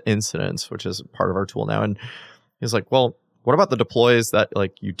deploys to incidents, which is part of our tool now. And he's like, well, what about the deploys that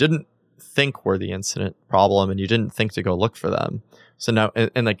like you didn't think were the incident problem and you didn't think to go look for them? So now,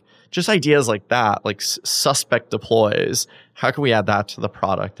 and like just ideas like that, like suspect deploys, how can we add that to the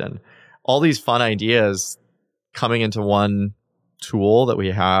product? And all these fun ideas coming into one tool that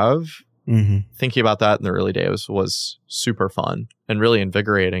we have. Thinking about that in the early days was super fun and really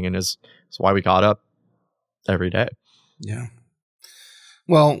invigorating, and is why we got up every day. Yeah.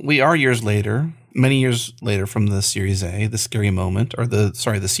 Well, we are many years later from the Series A, the scary moment, or the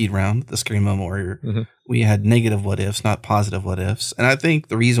seed round, the scary moment where we had negative what ifs, not positive what ifs. And I think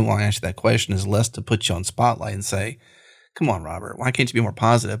the reason why I asked that question is less to put you on spotlight and say, come on, Robert, why can't you be more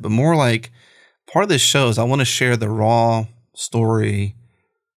positive? But more like part of this show is I want to share the raw story,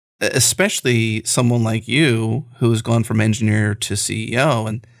 especially someone like you who's gone from engineer to CEO,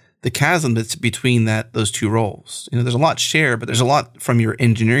 and the chasm that's between those two roles. There's a lot shared, but there's a lot from your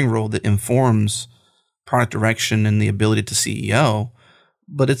engineering role that informs product direction and the ability to CEO.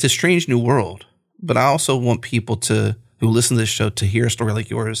 But it's a strange new world. But I also want people who listen to this show to hear a story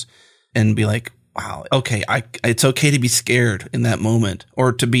like yours and be like, wow, okay, it's okay to be scared in that moment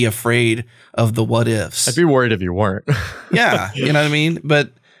or to be afraid of the what ifs. I'd be worried if you weren't. Yeah, you know what I mean?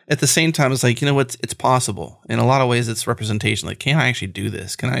 But at the same time, it's like, it's possible. In a lot of ways, it's representation. Like, can I actually do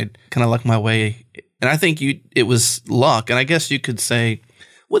this? Can I luck my way? And I think it was luck. And I guess you could say,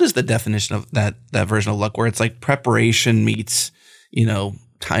 what is the definition of that version of luck where it's like preparation meets,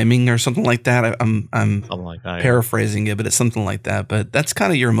 timing or something like that? I'm something like that, paraphrasing it, but it's something like that. But that's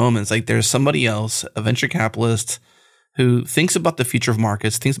kind of your moments. Like, there's somebody else, a venture capitalist, who thinks about the future of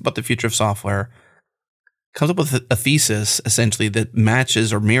markets, thinks about the future of software, comes up with a thesis essentially that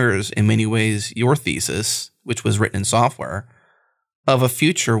matches or mirrors in many ways your thesis, which was written in software, of a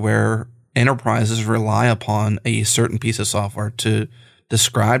future where enterprises rely upon a certain piece of software to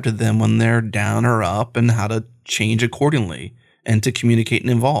describe to them when they're down or up and how to change accordingly and to communicate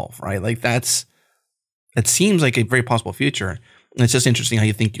and evolve, right? Like it seems like a very possible future. And it's just interesting how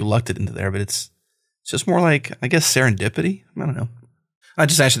you think you lucked it into there, but it's just more like, I guess, serendipity. I don't know. I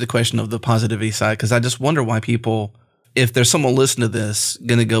just asked you the question of the positivity side because I just wonder why people, if there's someone listening to this,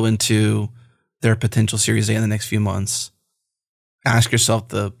 going to go into their potential Series A in the next few months, ask yourself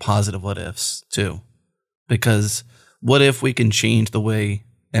the positive what ifs too. Because what if we can change the way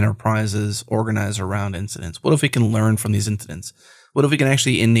enterprises organize around incidents? What if we can learn from these incidents? What if we can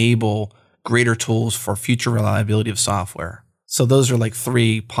actually enable greater tools for future reliability of software? So those are like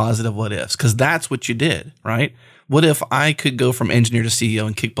 3 positive what ifs, because that's what you did, right? What if I could go from engineer to CEO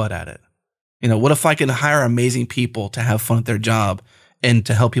and kick butt at it? What if I can hire amazing people to have fun at their job and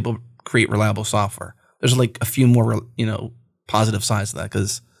to help people create reliable software. There's like a few more, positive sides to that,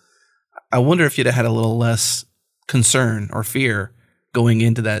 because I wonder if you'd have had a little less concern or fear going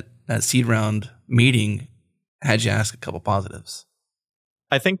into that seed round meeting had you asked a couple positives.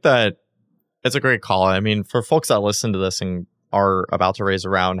 I think that it's a great call. I mean, for folks that listen to this and are about to raise a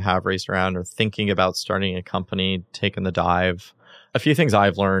round, have raised a round, or thinking about starting a company, taking the dive, a few things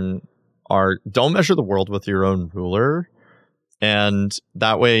I've learned are don't measure the world with your own ruler. And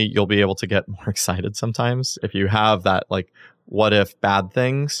that way you'll be able to get more excited sometimes. If you have that, like, what if bad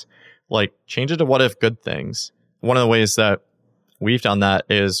things, like change it to what if good things. One of the ways that we've done that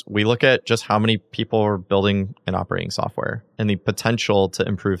is we look at just how many people are building and operating software and the potential to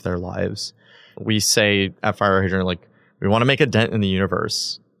improve their lives. We say at Fire Hydrant, like, we want to make a dent in the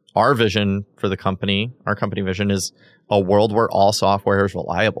universe. Our vision for the company, our company vision, is a world where all software is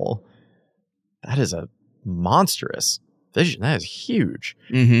reliable. That is a monstrous vision. That is huge.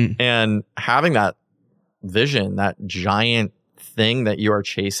 Mm-hmm. And having that vision, that giant thing that you are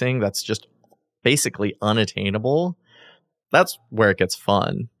chasing, that's just basically unattainable, that's where it gets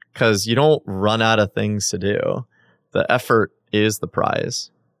fun, because you don't run out of things to do. The effort is the prize.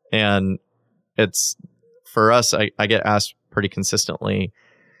 And it's, for us, I get asked pretty consistently,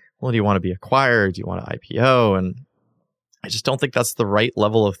 well, do you want to be acquired? Do you want to IPO? And I just don't think that's the right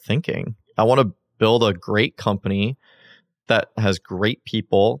level of thinking. I want to build a great company that has great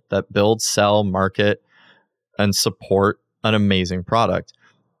people that build, sell, market, and support an amazing product.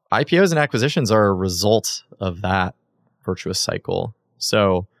 IPOs and acquisitions are a result of that virtuous cycle.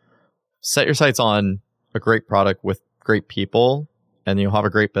 So set your sights on a great product with great people, and you'll have a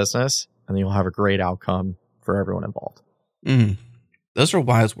great business, and you'll have a great outcome for everyone involved. Those are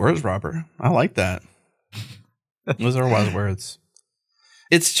wise words, Robert. I like that. Those are wise words.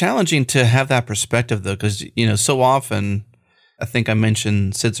 It's challenging to have that perspective, though, because, so often, I think I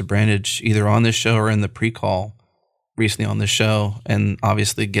mentioned Sid Zabranich either on this show or in the pre-call recently on this show, and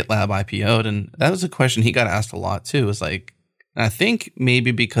obviously GitLab IPO'd, and that was a question he got asked a lot too. It was like, I think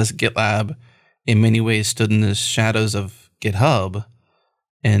maybe because GitLab in many ways stood in the shadows of GitHub,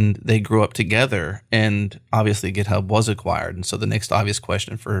 and they grew up together, and obviously GitHub was acquired. And so the next obvious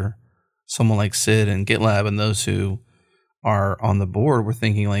question for someone like Sid and GitLab and those who are on the board were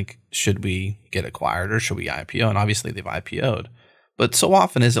thinking, like, should we get acquired or should we IPO? And obviously they've IPO'd. But so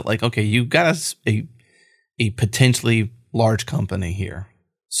often is it like, okay, you've got a potentially large company here.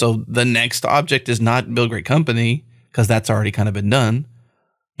 So the next object is not build a great company, because that's already kind of been done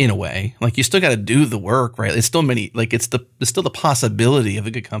in a way. Like, you still got to do the work, right? It's still it's still the possibility of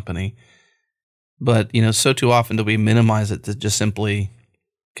a good company. But, so too often do we minimize it to just simply,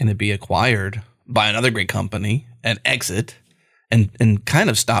 can it be acquired by another great company and exit and kind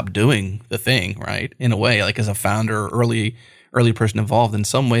of stop doing the thing, right? In a way, like as a founder or early person involved. In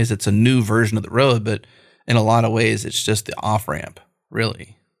some ways, it's a new version of the road, but in a lot of ways, it's just the off-ramp,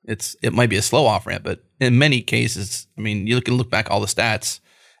 really. It might be a slow off-ramp, but in many cases, I mean, you can look back all the stats,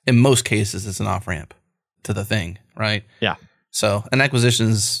 in most cases, it's an off-ramp to the thing, right? Yeah. So an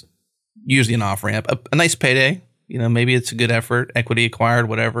acquisition's usually an off-ramp. A nice payday, maybe it's a good effort, equity acquired,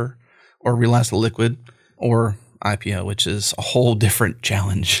 whatever, or realized a liquid, or IPO, which is a whole different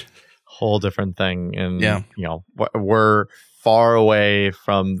challenge. Whole different thing. And, yeah. We're far away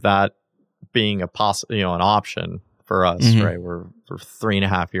from that being an option for us, Mm-hmm. right? We're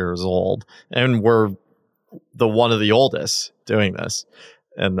 3.5 years old, and we're one of the oldest doing this.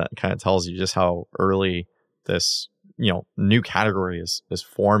 And that kind of tells you just how early this, new category is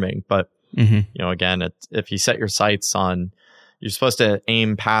forming. But, Mm-hmm. Again, if you set your sights on, you're supposed to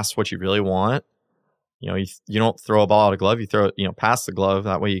aim past what you really want. You don't throw a ball out of glove, you throw it, past the glove.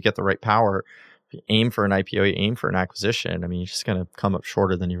 That way you get the right power. If you aim for an IPO, you aim for an acquisition, I mean, you're just going to come up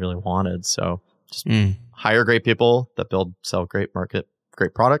shorter than you really wanted. So just hire great people that build, sell great market,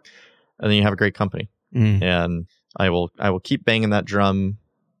 great product, and then you have a great company. And I will keep banging that drum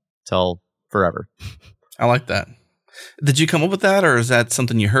till forever. I like that. Did you come up with that, or is that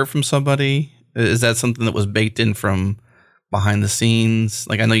something you heard from somebody? Is that something that was baked in from behind the scenes?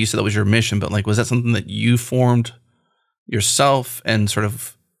 Like, I know you said that was your mission, but like, was that something that you formed yourself and sort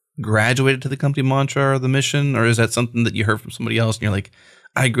of graduated to the company mantra or the mission? Or is that something that you heard from somebody else and you're like,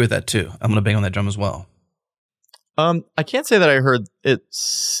 I agree with that too, I'm going to bang on that drum as well? I can't say that I heard it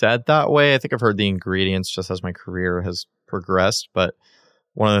said that way. I think I've heard the ingredients just as my career has progressed. But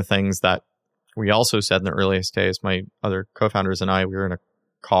one of the things that we also said in the earliest days, my other co-founders and I, we were in a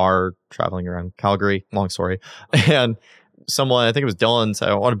car traveling around Calgary, long story. And someone, I think it was Dylan, said,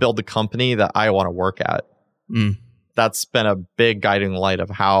 I want to build the company that I want to work at. That's been a big guiding light of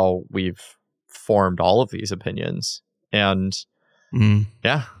how we've formed all of these opinions. And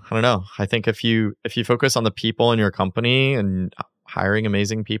Yeah, I don't know. I think if you focus on the people in your company and hiring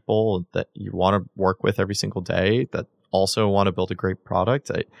amazing people that you want to work with every single day that also want to build a great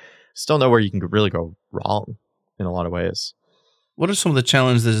product, I still know where you can really go wrong in a lot of ways. What are some of the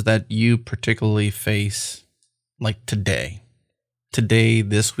challenges that you particularly face, like today,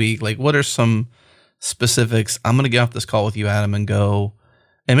 this week? Like, what are some specifics? I'm going to get off this call with you, Adam, and go,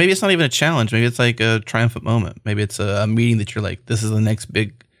 and maybe it's not even a challenge. Maybe it's like a triumphant moment. Maybe it's a meeting that you're like, this is the next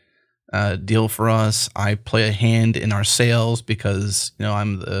big deal for us. I play a hand in our sales because, you know,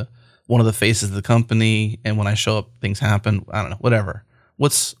 I'm one of the faces of the company. And when I show up, things happen. I don't know, whatever.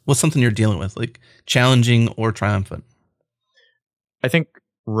 What's something you're dealing with, like challenging or triumphant? I think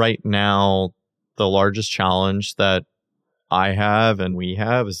right now, the largest challenge that I have and we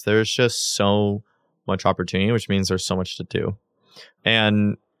have is there's just so much opportunity, which means there's so much to do.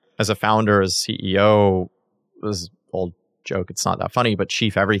 And as a founder, as CEO, this old joke, it's not that funny, but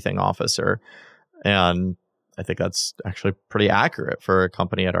chief everything officer. And I think that's actually pretty accurate for a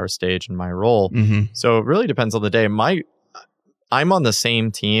company at our stage in my role. Mm-hmm. So it really depends on the day. I'm on the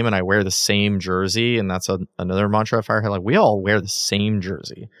same team and I wear the same jersey. And that's another mantra of Firehead. Like, we all wear the same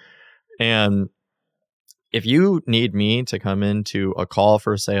jersey. And if you need me to come into a call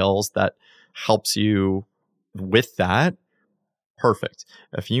for sales that helps you with that, perfect.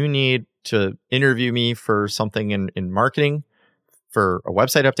 If you need to interview me for something in marketing, for a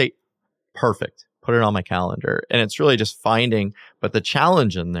website update, perfect. Put it on my calendar. And it's really just finding, but the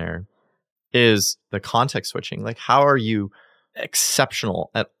challenge in there is the context switching. Like, how are you exceptional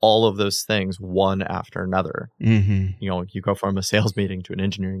at all of those things one after another? Mm-hmm. You know, you go from a sales meeting to an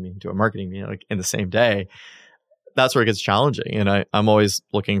engineering meeting to a marketing meeting, like in the same day. That's where it gets challenging. And I'm always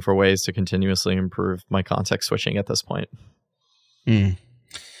looking for ways to continuously improve my context switching at this point. I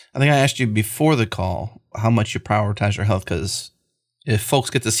think I asked you before the call how much you prioritize your health, because if folks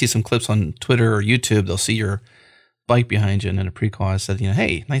get to see some clips on Twitter or YouTube, they'll see your bike behind you. And in a pre-call, I said,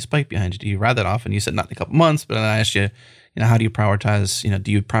 hey, nice bike behind you. Do you ride that often? You said not in a couple months, but then I asked you, how do you prioritize,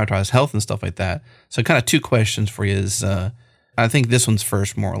 do you prioritize health and stuff like that? So kind of two questions for you is, I think this one's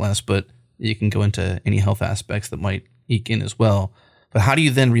first more or less, but you can go into any health aspects that might eke in as well. But how do you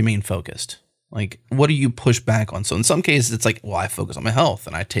then remain focused? Like, what do you push back on? So in some cases, it's like, well, I focus on my health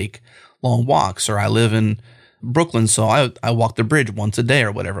and I take long walks, or I live in Brooklyn, so I walk the bridge once a day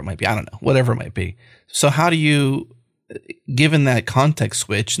or whatever it might be. I don't know, whatever it might be. So how do you, given that context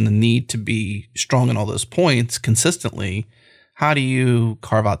switch and the need to be strong in all those points consistently, how do you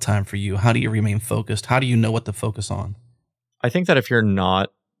carve out time for you? How do you remain focused? How do you know what to focus on? I think that if you're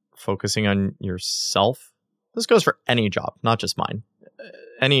not focusing on yourself, this goes for any job, not just mine.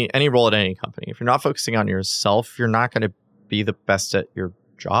 Any role at any company. If you're not focusing on yourself, you're not going to be the best at your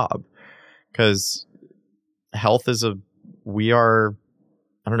job, because health is we're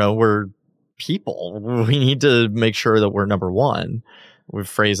people. We need to make sure that we're number one. We've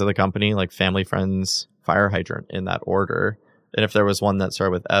phrased of the company like family, friends, fire hydrant in that order. And if there was one that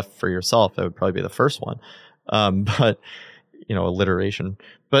started with F for yourself, that would probably be the first one. But alliteration.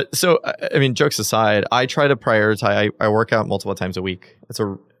 But so, I mean, jokes aside, I try to prioritize. I work out multiple times a week. It's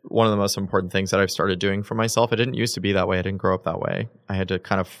one of the most important things that I've started doing for myself. It didn't used to be that way. I didn't grow up that way. I had to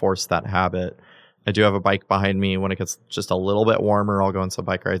kind of force that habit. I do have a bike behind me. When it gets just a little bit warmer, I'll go on some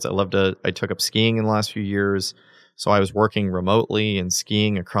bike rides. I took up skiing in the last few years. So I was working remotely and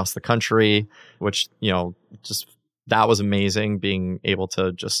skiing across the country, which, just that was amazing, being able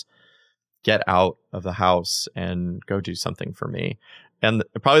to just get out of the house and go do something for me. And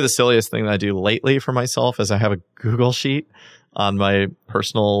probably the silliest thing that I do lately for myself is I have a Google sheet on my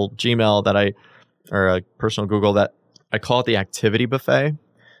personal Gmail or a personal Google that I call it the activity buffet.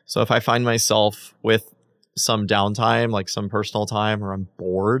 So if I find myself with some downtime, like some personal time, or I'm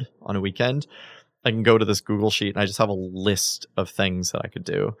bored on a weekend, I can go to this Google sheet and I just have a list of things that I could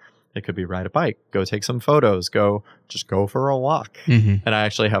do. It could be ride a bike, go take some photos, go for a walk. Mm-hmm. And I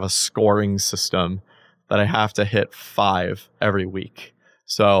actually have a scoring system that I have to hit 5 every week.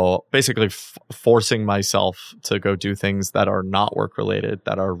 So basically forcing myself to go do things that are not work related,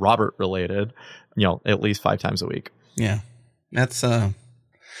 that are Robert related, at least 5 times a week. Yeah. That's, well,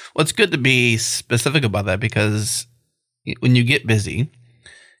 it's good to be specific about that, because when you get busy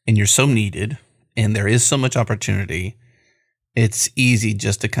and you're so needed and there is so much opportunity, it's easy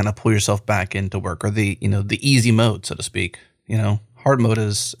just to kind of pull yourself back into work, or the easy mode, so to speak. Hard mode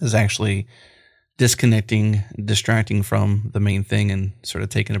is actually disconnecting, distracting from the main thing, and sort of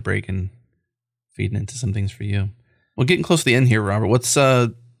taking a break and feeding into some things for you. Well, getting close to the end here, Robert, what's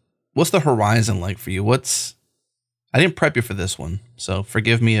the horizon like for you? I didn't prep you for this one, so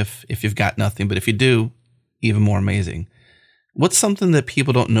forgive me if you've got nothing, but if you do, even more amazing. What's something that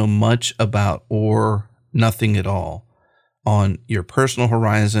people don't know much about or nothing at all on your personal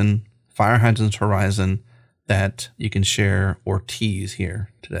horizon, Fire Hydrant's horizon, that you can share or tease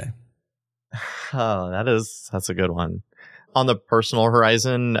here today? Oh, that's a good one. On the personal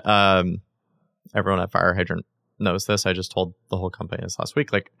horizon, everyone at Fire Hydrant knows this. I just told the whole company this last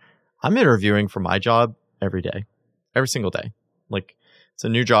week. Like, I'm interviewing for my job every day, every single day. Like, it's a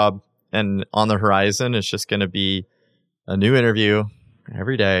new job, and on the horizon, it's just going to be a new interview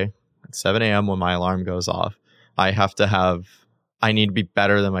every day at 7 a.m. when my alarm goes off. I need to be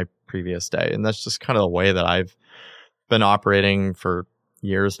better than my previous day. And that's just kind of the way that I've been operating for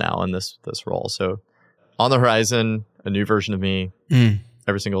years now in this role. So on the horizon, a new version of me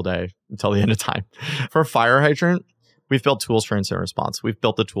every single day until the end of time. For Fire Hydrant, we've built tools for incident response. We've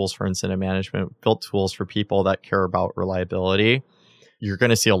built the tools for incident management. We've built tools for people that care about reliability. You're going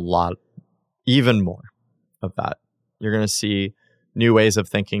to see a lot, even more of that. You're going to see new ways of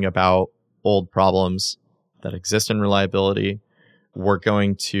thinking about old problems that exist in reliability. We're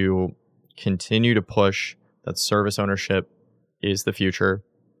going to continue to push that service ownership is the future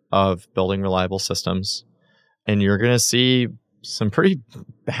of building reliable systems. And you're going to see some pretty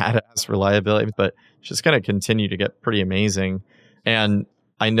badass reliability, but it's just going to continue to get pretty amazing. And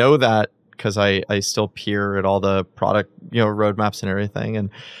I know that because I still peer at all the product, roadmaps and everything.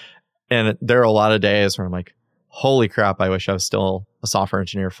 And there are a lot of days where I'm like, holy crap, I wish I was still a software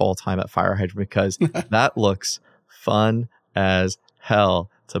engineer full time at Fire Hydrant, because that looks fun as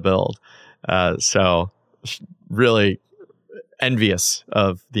hell to build. So really envious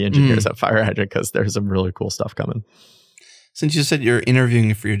of the engineers at Fire Hydrant, because there's some really cool stuff coming. Since you said you're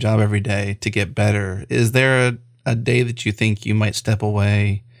interviewing for your job every day to get better, is there a day that you think you might step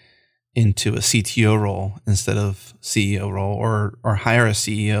away into a CTO role instead of CEO role, or hire a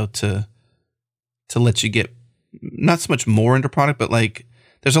CEO to let you get not so much more into product, but like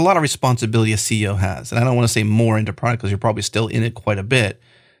there's a lot of responsibility a CEO has. And I don't want to say more into product because you're probably still in it quite a bit,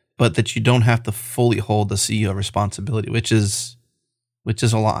 but that you don't have to fully hold the CEO responsibility, which is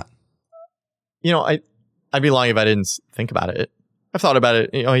a lot. I'd be lying if I didn't think about it. I've thought about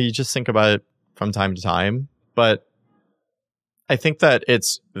it. You just think about it from time to time, but I think that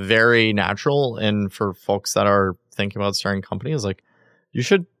it's very natural. And for folks that are thinking about starting companies, like, you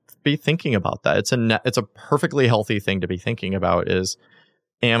should be thinking about that. It's a perfectly healthy thing to be thinking about is,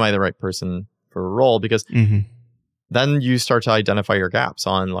 am I the right person for a role? Because then you start to identify your gaps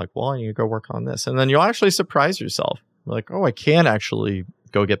on like, well, I need to go work on this. And then you'll actually surprise yourself. Like, oh, I can actually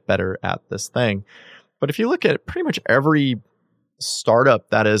go get better at this thing. But if you look at pretty much every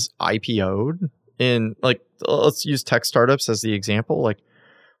startup that is IPO'd in, like, let's use tech startups as the example, like,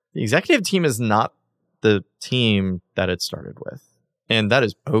 the executive team is not the team that it started with. And that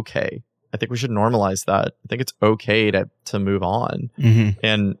is okay. I think we should normalize that. I think it's okay to move on.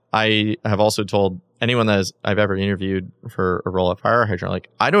 And I have also told anyone that I've ever interviewed for a role at Fire Hydrant, like,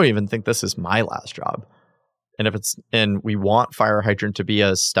 I don't even think this is my last job. And we want Fire Hydrant to be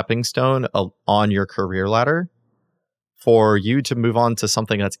a stepping stone on your career ladder for you to move on to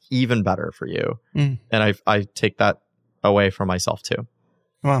something that's even better for you. And I take that away from myself too.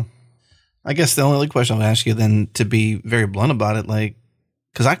 Well, I guess the only question I'll ask you then, to be very blunt about it, like,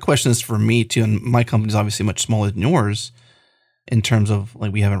 because I question this for me too, and my company's obviously much smaller than yours in terms of,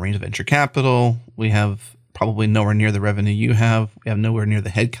 like, we haven't raised venture capital. We have probably nowhere near the revenue you have. We have nowhere near the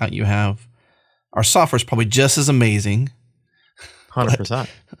headcount you have. Our software is probably just as amazing. 100%.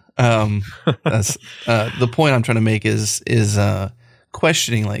 That's the point I'm trying to make is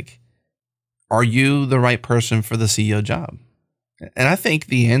questioning, like, are you the right person for the CEO job? And I think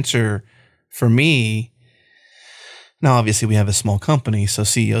the answer for me, now obviously we have a small company, so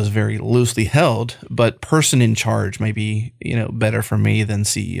CEO is very loosely held, but person in charge may be, better for me than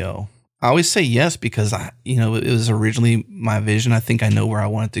CEO. I always say yes because it was originally my vision. I think I know where I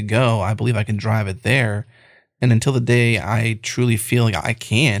want it to go. I believe I can drive it there. And until the day I truly feel like I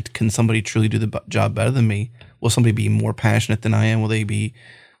can't, can somebody truly do the job better than me? Will somebody be more passionate than I am? Will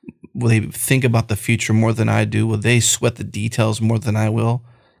they think about the future more than I do? Will they sweat the details more than I will?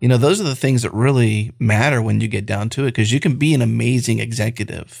 Those are the things that really matter when you get down to it, because you can be an amazing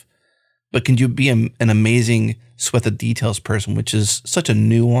executive, but can you be an amazing sweat the details person, which is such a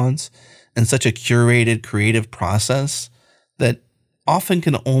nuance and such a curated creative process that often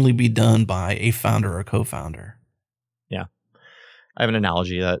can only be done by a founder or co-founder. Yeah. I have an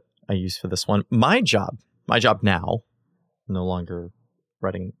analogy that I use for this one. My job now, no longer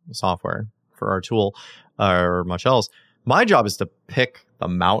writing software for our tool or much else. My job is to pick the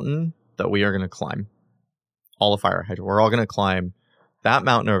mountain that we are going to climb. All of Fire Hydrant. We're all going to climb that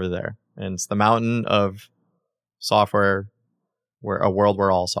mountain over there. And it's the mountain of software where a world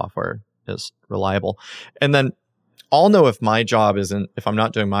where all software is reliable. And then I'll know if I'm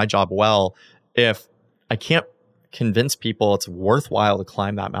not doing my job well, if I can't convince people it's worthwhile to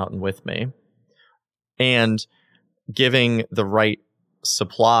climb that mountain with me, and giving the right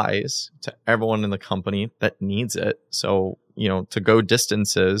supplies to everyone in the company that needs it. So, to go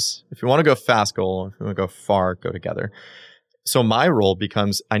distances, if you want to go fast, go. If you want to go far, go together. So my role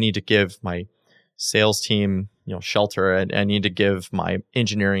becomes, I need to give my sales team, shelter, and I need to give my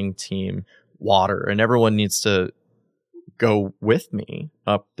engineering team water, and everyone needs to go with me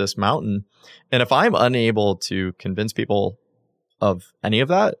up this mountain. And if I'm unable to convince people of any of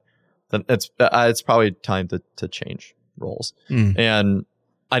that, then it's probably time to change roles. And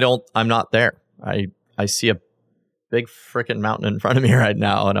I'm not there. I see a big freaking mountain in front of me right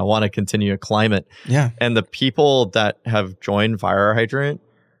now, and I want to continue to climb it. Yeah. And the people that have joined Fire Hydrant,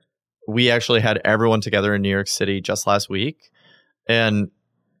 we actually had everyone together in New York City just last week, and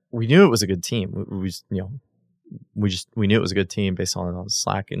we knew it was a good team. We knew it was a good team based on all the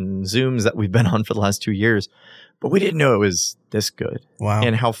Slack and Zooms that we've been on for the last 2 years, but we didn't know it was this good. Wow.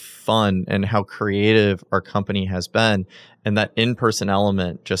 And how fun and how creative our company has been. And that in-person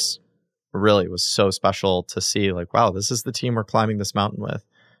element just really was so special to see, like, wow, this is the team we're climbing this mountain with.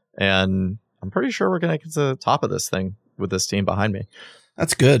 And I'm pretty sure we're going to get to the top of this thing with this team behind me.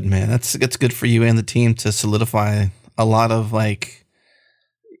 That's good, man. That's good for you and the team to solidify a lot of, like,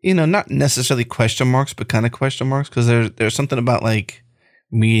 not necessarily question marks, but kind of question marks. Because there's something about, like,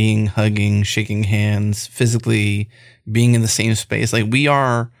 meeting, hugging, shaking hands, physically being in the same space. Like, we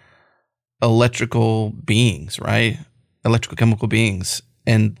are electrical beings, right? Electrical chemical beings.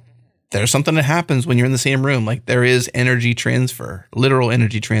 And there's something that happens when you're in the same room. Like, there is energy transfer, literal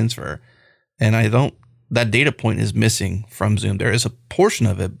energy transfer. And that data point is missing from Zoom. There is a portion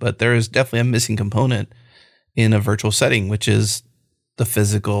of it, but there is definitely a missing component in a virtual setting, which is the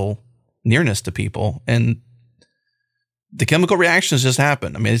physical nearness to people. And the chemical reactions just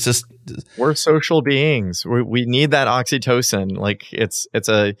happen. I mean, it's just, we're social beings. We need that oxytocin. Like,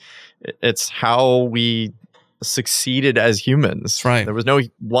 it's how we succeeded as humans. right. There was no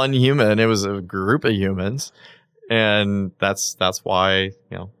one human. It was a group of humans. And that's why,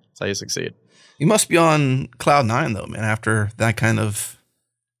 that's how you succeed. You must be on cloud nine though, man, after that kind of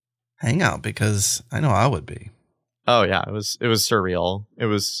hangout, because I know I would be. Oh yeah. It was surreal.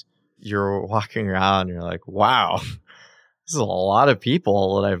 You're walking around and you're like, wow, this is a lot of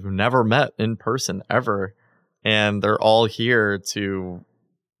people that I've never met in person ever. And they're all here to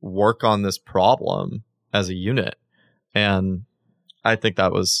work on this problem as a unit. And I think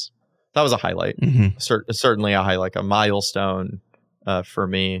that was a highlight. Mm-hmm. Certainly a highlight, a milestone for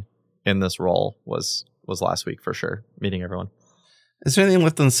me in this role was last week for sure, meeting everyone. Is there anything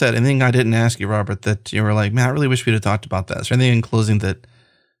left unsaid? Anything I didn't ask you, Robert, that you were like, man, I really wish we'd have talked about that? Is there anything in closing that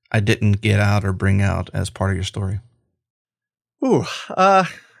I didn't get out or bring out as part of your story? Ooh,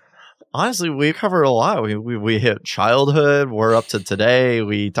 honestly, we covered a lot. We hit childhood. We're up to today.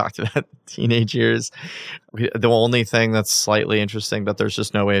 We talked about teenage years. The only thing that's slightly interesting that there's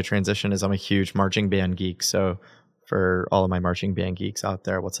just no way to transition is I'm a huge marching band geek. So for all of my marching band geeks out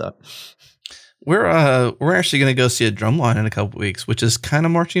there, what's up? We're actually going to go see a Drumline in a couple weeks, which is kind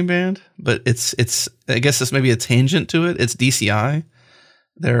of marching band, but it's I guess it's maybe a tangent to it. It's DCI.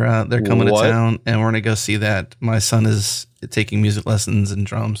 They're coming to town, and we're going to go see that. My son is taking music lessons and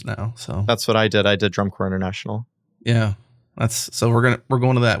drums now, so that's what I did. I did Drum Corps International. Yeah, so we're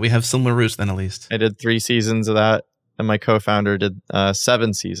going to that. We have similar roots then, at least. I did 3 seasons of that, and my co-founder did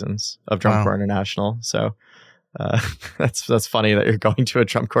 7 seasons of Drum Corps International. So that's funny that you're going to a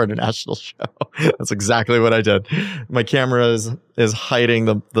Drum Corps International show. That's exactly what I did. My camera is hiding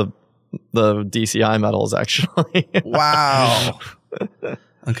the DCI medals, actually. Wow.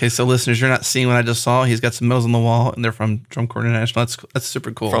 Okay, so listeners, you're not seeing what I just saw. He's got some medals on the wall, and they're from Drum Corps International. That's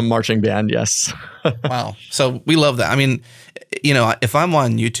super cool. From marching band, yes. Wow. So we love that. I mean, if I'm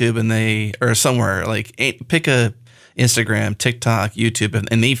on YouTube or somewhere, like pick a Instagram, TikTok, YouTube,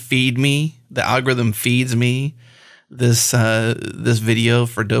 and they feed me, the algorithm feeds me this video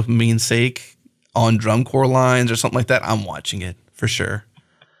for dopamine's sake on drum corps lines or something like that, I'm watching it for sure.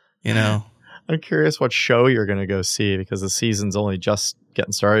 I'm curious what show you're going to go see, because the season's only just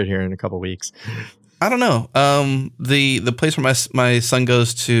getting started here in a couple weeks. I don't know. The place where my son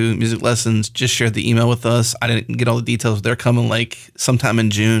goes to music lessons just shared the email with us. I didn't get all the details. They're coming like sometime in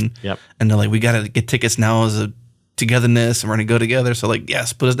June. Yep. And they're like, we got to get tickets now as a togetherness, and we're going to go together. So like,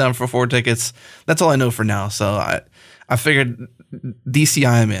 yes, put us down for 4 tickets. That's all I know for now. So I figured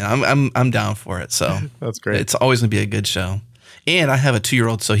DCI, man, I'm down for it. So that's great. It's always going to be a good show. And I have a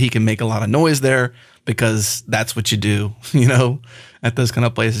 2-year-old, so he can make a lot of noise there because that's what you do, you know, at those kind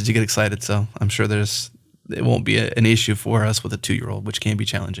of places. You get excited. So I'm sure it won't be an issue for us with a 2-year-old, which can be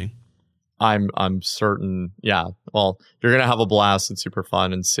challenging. I'm certain. Yeah. Well, you're gonna have a blast. It's super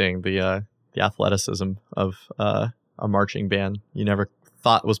fun, and seeing the athleticism of a marching band you never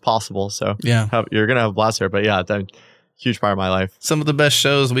thought was possible. So yeah, you're gonna have a blast here. But yeah, that's a huge part of my life. Some of the best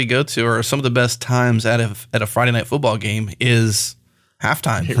shows we go to, or some of the best times at a Friday night football game, is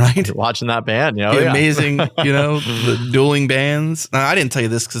halftime. Right, you're watching that band. You know, the amazing, you know, the dueling bands. Now, I didn't tell you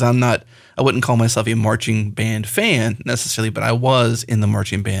this because I wouldn't call myself a marching band fan necessarily, but I was in the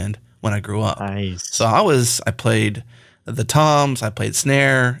marching band when I grew up. Nice. So I played the toms, I played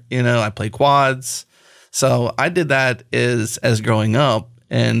snare, you know, I played quads. So I did that as growing up,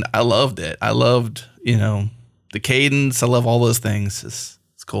 and I loved it. I loved, you know, the cadence. I love all those things.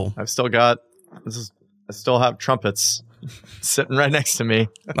 It's cool. I still have trumpets sitting right next to me.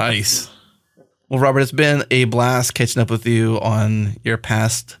 Nice. Well, Robert, it's been a blast catching up with you on your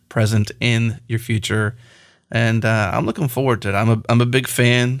past, present, and your future. And I'm looking forward to it. I'm a big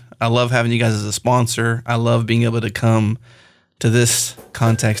fan. I love having you guys as a sponsor. I love being able to come to this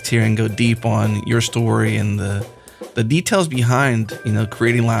context here and go deep on your story and the details behind, you know,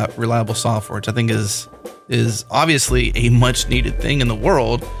 creating reliable software, which I think is obviously a much needed thing in the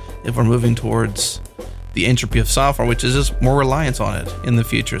world if we're moving towards the entropy of software, which is just more reliance on it in the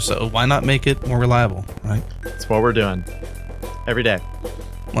future. So why not make it more reliable, right? That's what we're doing every day.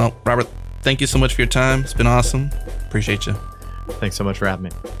 Well, Robert, thank you so much for your time. It's been awesome. Appreciate you. Thanks so much for having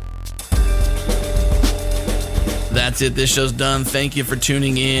me. That's it. This show's done. Thank you for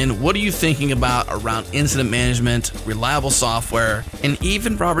tuning in. What are you thinking about around incident management, reliable software, and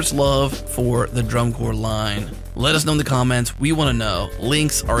even Robert's love for the drum corps line? Let us know in the comments. We want to know.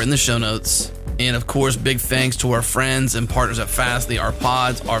 Links are in the show notes. And of course, big thanks to our friends and partners at Fastly. Our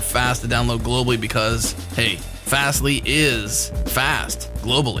pods are fast to download globally because, hey, Fastly is fast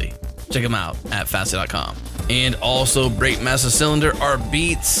globally. Check them out at fastly.com. And also, Breakmaster Cylinder, our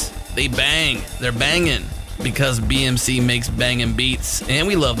beats, they bang. They're banging because BMC makes banging beats, and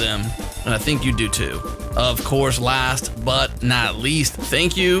we love them, and I think you do too. Of course, last but not least,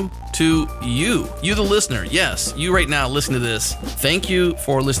 thank you to you the listener. Yes, you right now listening to this. Thank you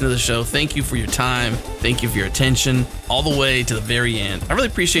for listening to the show. Thank you for your time. Thank you for your attention all the way to the very end. I really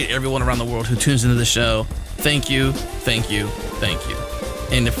appreciate everyone around the world who tunes into the show. Thank you, thank you, thank you.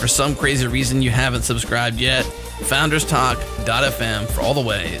 And if for some crazy reason you haven't subscribed yet, founderstalk.fm for all the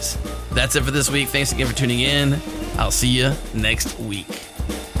ways. That's it for this week. Thanks again for tuning in. I'll see you next week.